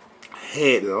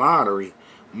had lottery.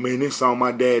 Man, it's on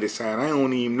my daddy's side. I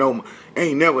don't even know, I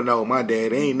ain't never know my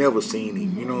dad. I ain't never seen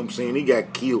him, you know what I'm saying. He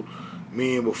got killed,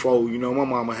 man, before, you know, my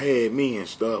mama had me and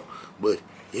stuff. But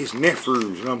his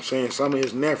nephews, you know what I'm saying, some of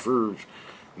his nephews,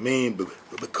 man,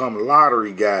 become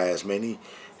lottery guys, man. He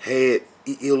had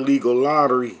illegal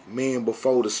lottery, man,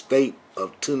 before the state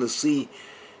of Tennessee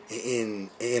and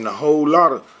a whole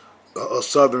lot of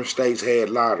southern states had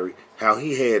lottery. How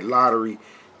he had lottery,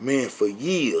 man, for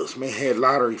years. Man, had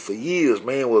lottery for years.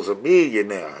 Man, was a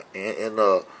millionaire. And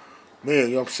man, you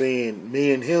know what I'm saying?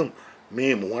 Me and him,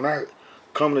 man, when I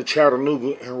come to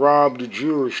Chattanooga and robbed the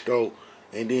jewelry store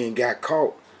and then got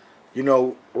caught, you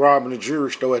know, robbing the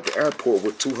jewelry store at the airport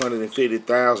with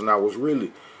 $250,000. I was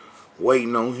really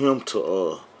waiting on him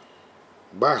to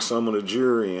buy some of the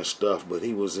jewelry and stuff, but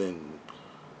he was in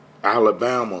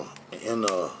Alabama. And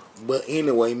but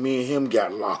anyway, me and him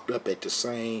got locked up at the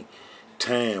same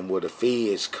time where the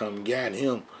feds come got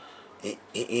him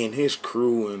and his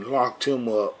crew and locked him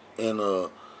up. And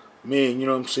man, you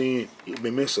know what I'm saying? He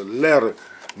been missing a letter,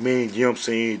 man, you know what I'm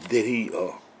saying, that he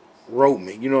wrote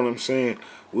me. You know what I'm saying?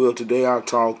 Well, today I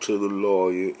talked to the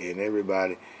lawyer and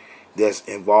everybody that's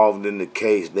involved in the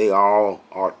case. They all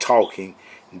are talking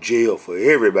jail for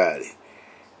everybody.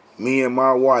 Me and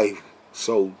my wife,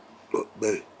 so,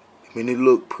 I mean, it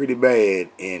looked pretty bad.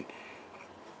 And,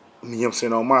 you know what I'm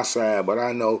saying, on my side, but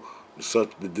I know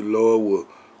such that the Lord will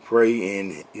pray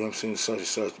and, you know what I'm saying, such and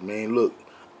such, man, look,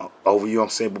 over, you know what I'm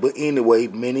saying. But anyway,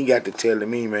 man, he got to telling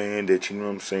me, man, that, you know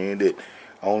what I'm saying, that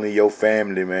only your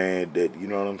family, man, that, you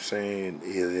know what I'm saying,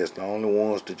 is the only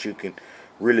ones that you can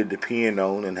really depend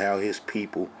on, and how his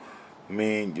people,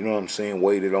 man, you know what I'm saying,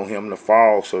 waited on him to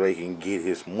fall so they can get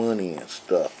his money and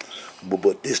stuff.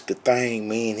 But this the thing,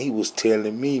 man, he was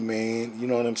telling me, man, you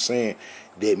know what I'm saying,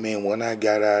 that, man, when I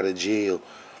got out of jail,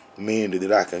 man,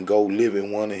 that I can go live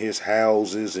in one of his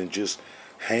houses and just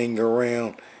hang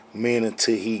around, man,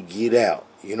 until he get out.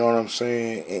 You know what I'm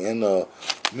saying? And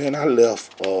man, I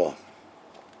left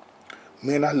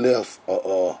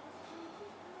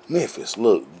Memphis.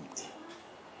 Look,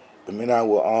 I mean, I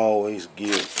will always give,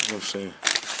 you know what I'm saying?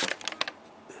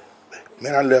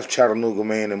 Man, I left Chattanooga,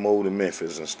 man, and moved to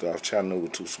Memphis and stuff. Chattanooga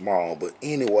too small. But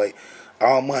anyway,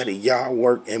 Almighty Yah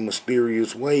work in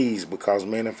mysterious ways, because,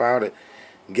 man, if I'd have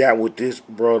got with this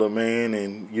brother, man,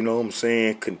 and, you know what I'm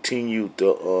saying, continued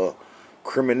the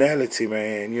criminality,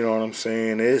 man, you know what I'm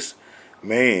saying, it's,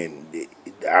 man,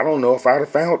 I don't know if I'd have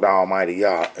found the Almighty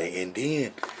Yah. And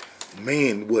then,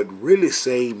 man, what really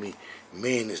saved me,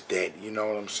 man, is that, you know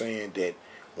what I'm saying, that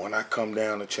when I come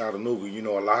down to Chattanooga, you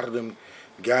know, a lot of them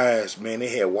guys, man, they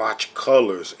had watched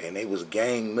colors, and they was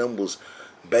gang members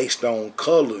based on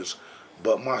colors.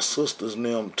 But my sisters and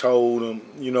them told them,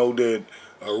 you know, that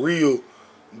a real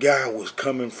guy was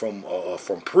coming from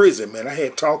prison, man. I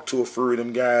had talked to a few of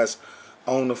them guys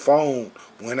on the phone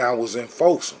when I was in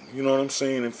Folsom, you know what I'm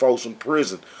saying, in Folsom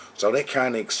prison. So they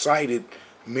kind of excited,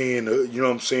 man, you know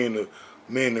what I'm saying,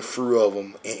 the few of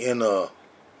them. And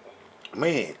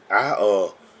man,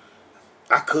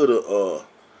 I could have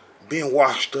been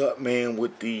washed up, man,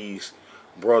 with these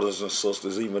brothers and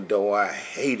sisters, even though I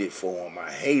hated for them.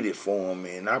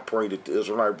 Man. I pray that the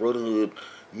Israelite Brotherhood,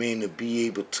 man, to be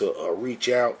able to reach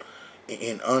out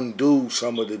and undo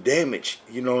some of the damage,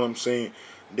 you know what I'm saying,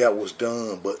 that was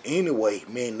done. But anyway,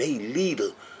 man, the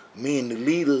leader,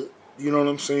 you know what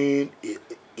I'm saying,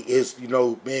 is, you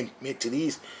know, man, to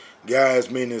these guys,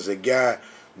 man, is a guy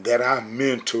that I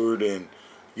mentored and,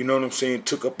 you know what I'm saying,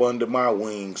 took up under my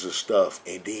wings and stuff.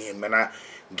 And then, man, I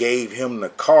gave him the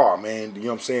car, man, you know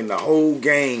what I'm saying, the whole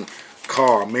gang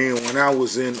car, man, when I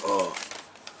was in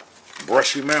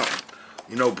Brushy Mountain.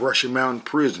 You know, Brushy Mountain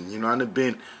Prison. You know, I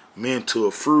done been to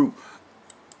a few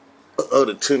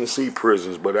other Tennessee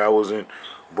prisons, but I was in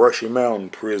Brushy Mountain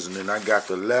Prison, and I got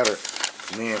the letter,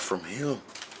 man, from him.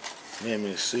 Let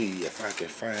me see if I can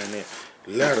find that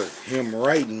letter. Him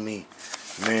writing me,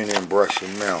 man, in Brushy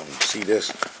Mountain. See,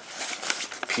 that's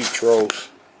Petros,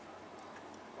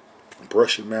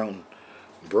 Brushy Mountain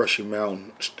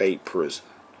State Prison.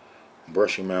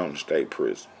 Brushy Mountain State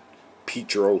Prison.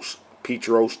 Petros,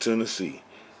 Tennessee.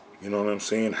 You know what I'm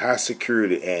saying? High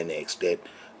security annex.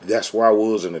 That's where I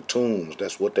was in the tombs.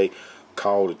 That's what they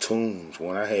call the tombs.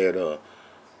 When I had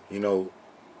you know,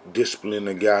 disciplining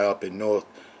a guy up in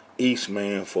Northeast,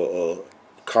 man, for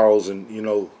causing, you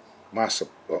know, my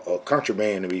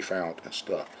contraband to be found and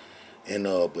stuff. And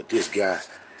but this guy,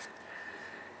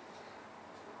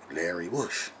 Larry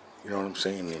Bush, you know what I'm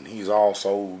saying? And he's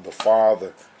also the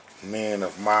father, man,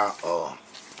 of my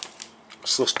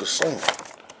sister's son.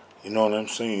 You know what I'm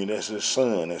saying? That's his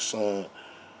son. His son,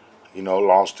 you know,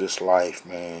 lost his life,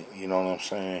 man. You know what I'm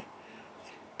saying?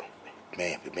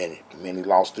 Man, he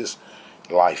lost his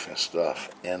life and stuff.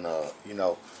 And, you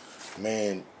know,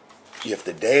 man, if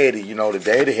the daddy, you know, the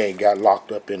daddy had got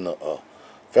locked up in the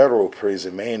federal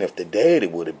prison, man, if the daddy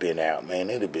would have been out, man,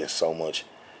 it'd have been so much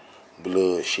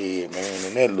bloodshed, man,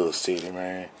 in that little city,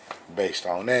 man, based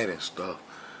on that and stuff.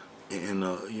 And,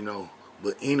 you know,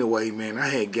 but anyway, man, I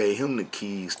had gave him the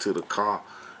keys to the car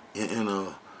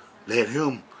and let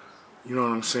him, you know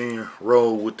what I'm saying,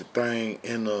 roll with the thing.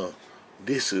 And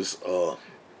this is,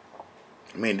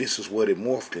 man, this is what it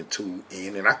morphed into.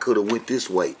 And I could have went this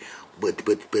way. But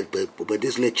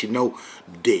this let you know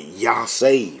that y'all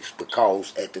saved,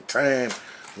 because at the time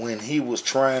when he was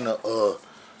trying to,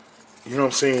 you know what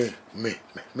I'm saying,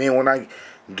 man, when I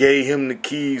gave him the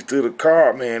keys to the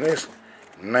car, man, that's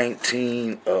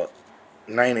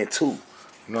 1992. You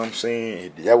know what I'm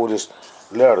saying? That was this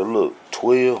letter. Look,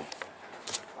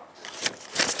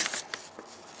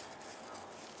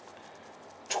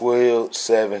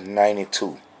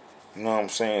 12/7/92. You know what I'm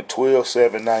saying?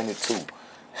 12/7/92.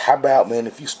 How about, man,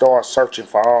 if you start searching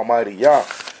for Almighty Yah,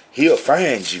 he'll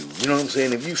find you. You know what I'm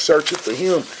saying? If you searching for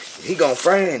him, he gonna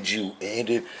find you. And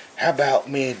then, how about,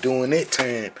 man, during that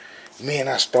time, man,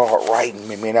 I start writing.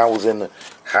 Man, I was in the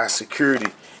high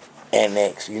security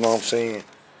annex. You know what I'm saying?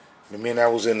 Man, I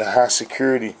was in the high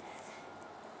security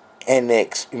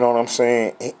annex. You know what I'm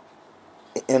saying?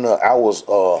 And I was,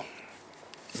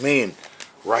 man,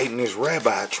 writing this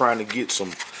rabbi, trying to get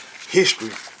some history.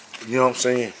 You know what I'm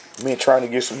saying? Man, trying to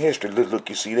get some history. Look,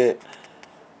 you see that?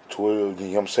 12, you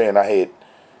know what I'm saying? I had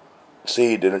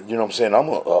said that, you know what I'm saying, I'm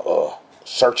going to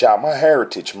search out my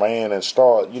heritage, man, and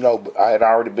start, you know, I had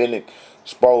already been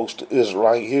exposed to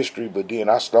Israelite history, but then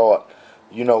I start,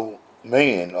 you know,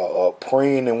 man,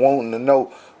 praying and wanting to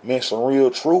know, man, some real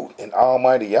truth. And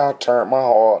Almighty, y'all turned my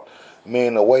heart,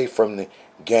 man, away from the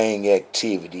gang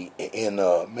activity. And,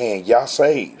 man, y'all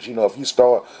saves. You know, if you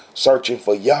start searching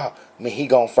for Yah, man, he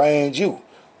gonna find you.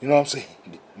 You know what I'm saying?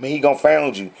 Man, he gonna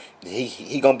find you.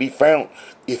 He gonna be found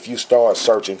if you start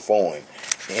searching for him.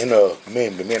 And,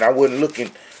 man, I wasn't looking,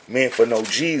 man, for no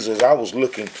Jesus. I was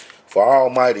looking for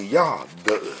Almighty Yah,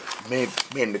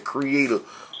 the creator,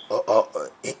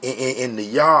 in the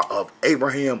Yah of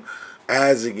Abraham,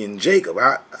 Isaac, and Jacob. You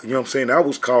know what I'm saying? I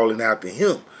was calling out to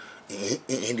him, and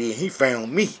then he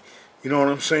found me. You know what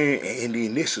I'm saying? And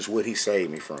then this is what he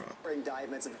saved me from.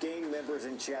 Indictments of gang members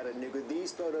in Chattanooga.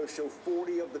 These photos show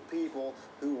 40 of the people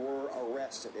who were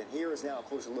arrested. And here is now a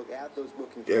closer look at those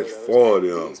booking photos. That's 40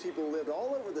 of them. These people lived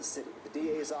all over the city. The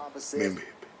DA's office says...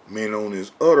 Man, on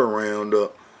this other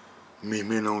roundup, man,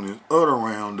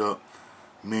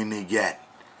 they got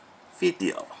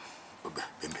 50 of them.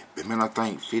 Man, I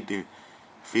think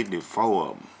 54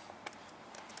 of them.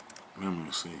 Let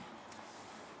me see.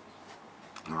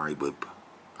 All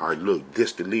right, look,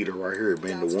 this the leader right here,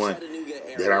 man, the one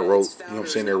that I wrote, you know what I'm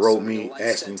saying, that wrote me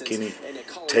asking can he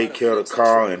take care of the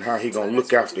car and how he gonna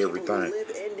look after everything.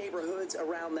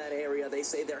 Around that area, they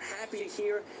say they're happy to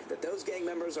hear that those gang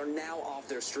members are now off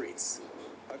their streets.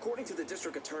 According to the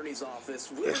district attorney's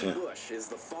office, Willie Bush is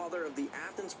the father of the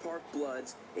Athens Park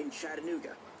Bloods in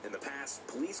Chattanooga. In the past,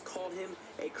 police called him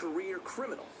a career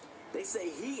criminal. They say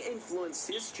he influenced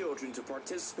his children to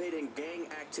participate in gang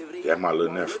activity my little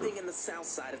while nephew. living in the south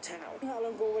side of town. How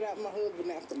long go without my husband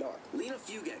after dark? Lena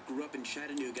Fugate grew up in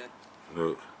Chattanooga.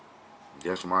 Look,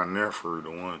 that's my nephew,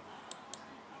 the one.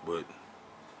 But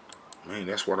man,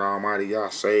 that's what Almighty Yah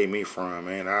saved me from,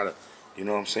 man. You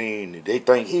know what I'm saying? They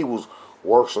think he was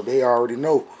worse, so they already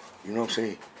know, you know what I'm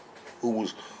saying, who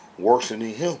was worse than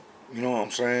him. You know what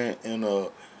I'm saying? And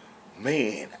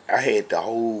man, I had the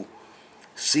whole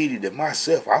see that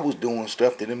myself, I was doing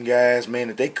stuff to them guys, man,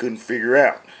 that they couldn't figure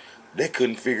out. They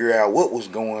couldn't figure out what was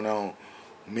going on.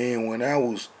 Man, when I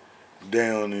was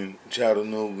down in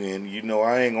Chattanooga, and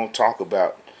I ain't gonna talk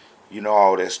about,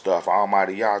 all that stuff.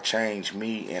 Almighty y'all changed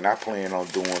me, and I plan on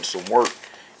doing some work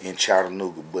in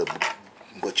Chattanooga.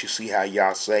 But you see how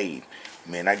y'all saved.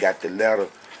 Man, I got the letter,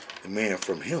 man,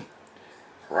 from him.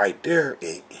 Right there.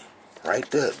 Right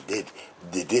there.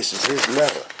 This is his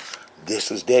letter.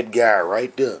 This is that guy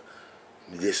right there.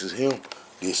 This is him.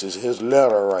 This is his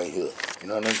letter right here. You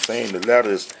know what I'm saying? The letter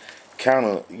is kind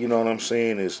of,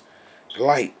 is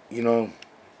light,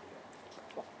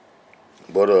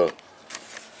 But,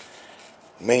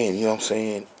 man, you know what I'm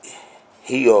saying?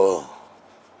 He,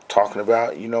 talking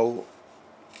about,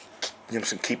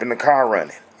 keeping the car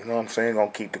running. You know what I'm saying?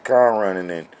 Gonna keep the car running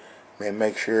and, man,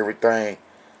 make sure everything,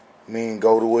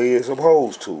 go the way it's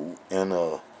supposed to.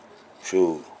 And,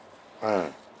 shoot,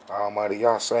 man, Almighty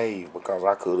y'all saved, because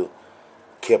I could have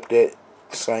kept that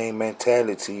same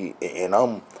mentality, and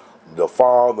I'm the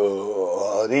father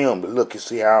of them. But look and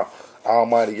see how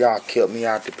Almighty y'all kept me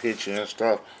out the picture and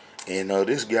stuff. And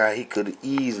this guy, he could have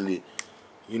easily,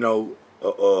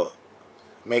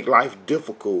 make life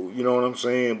difficult. You know what I'm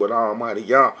saying? But Almighty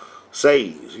y'all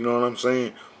saves. You know what I'm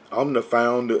saying? I'm the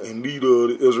founder and leader of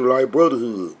the Israelite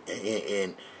Brotherhood.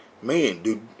 And man,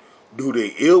 do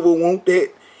they ever want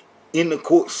that in the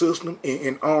court system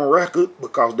and on record?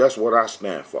 Because that's what I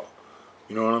stand for.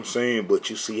 You know what I'm saying? But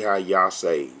you see how y'all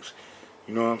saves.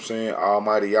 You know what I'm saying?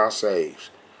 Almighty y'all saves.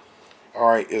 All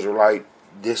right, Israelite.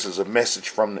 This is a message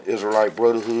from the Israelite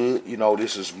Brotherhood.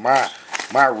 This is my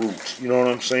roots. You know what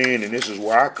I'm saying? And this is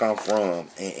where I come from.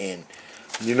 And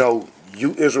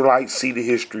you Israelites see the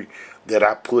history that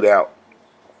I put out.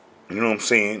 You know what I'm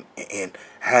saying? And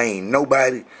I ain't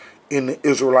nobody in the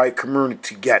Israelite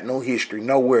community got no history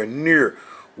nowhere near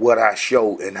what I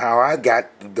show and how I got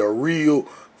the real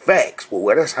facts.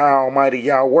 Well, that's how Almighty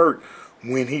y'all work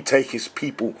when he take his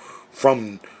people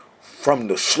from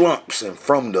the slumps and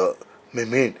from the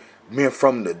men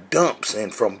from the dumps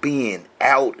and from being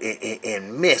out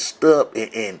and messed up,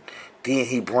 and then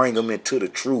he bring them into the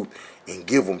truth and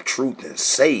give them truth and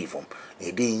save them.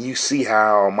 And then you see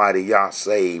how Almighty y'all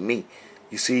saved me.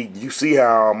 You see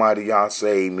how Almighty y'all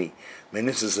saved me. Man,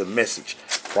 this is a message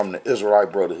from the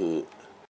Israelite Brotherhood.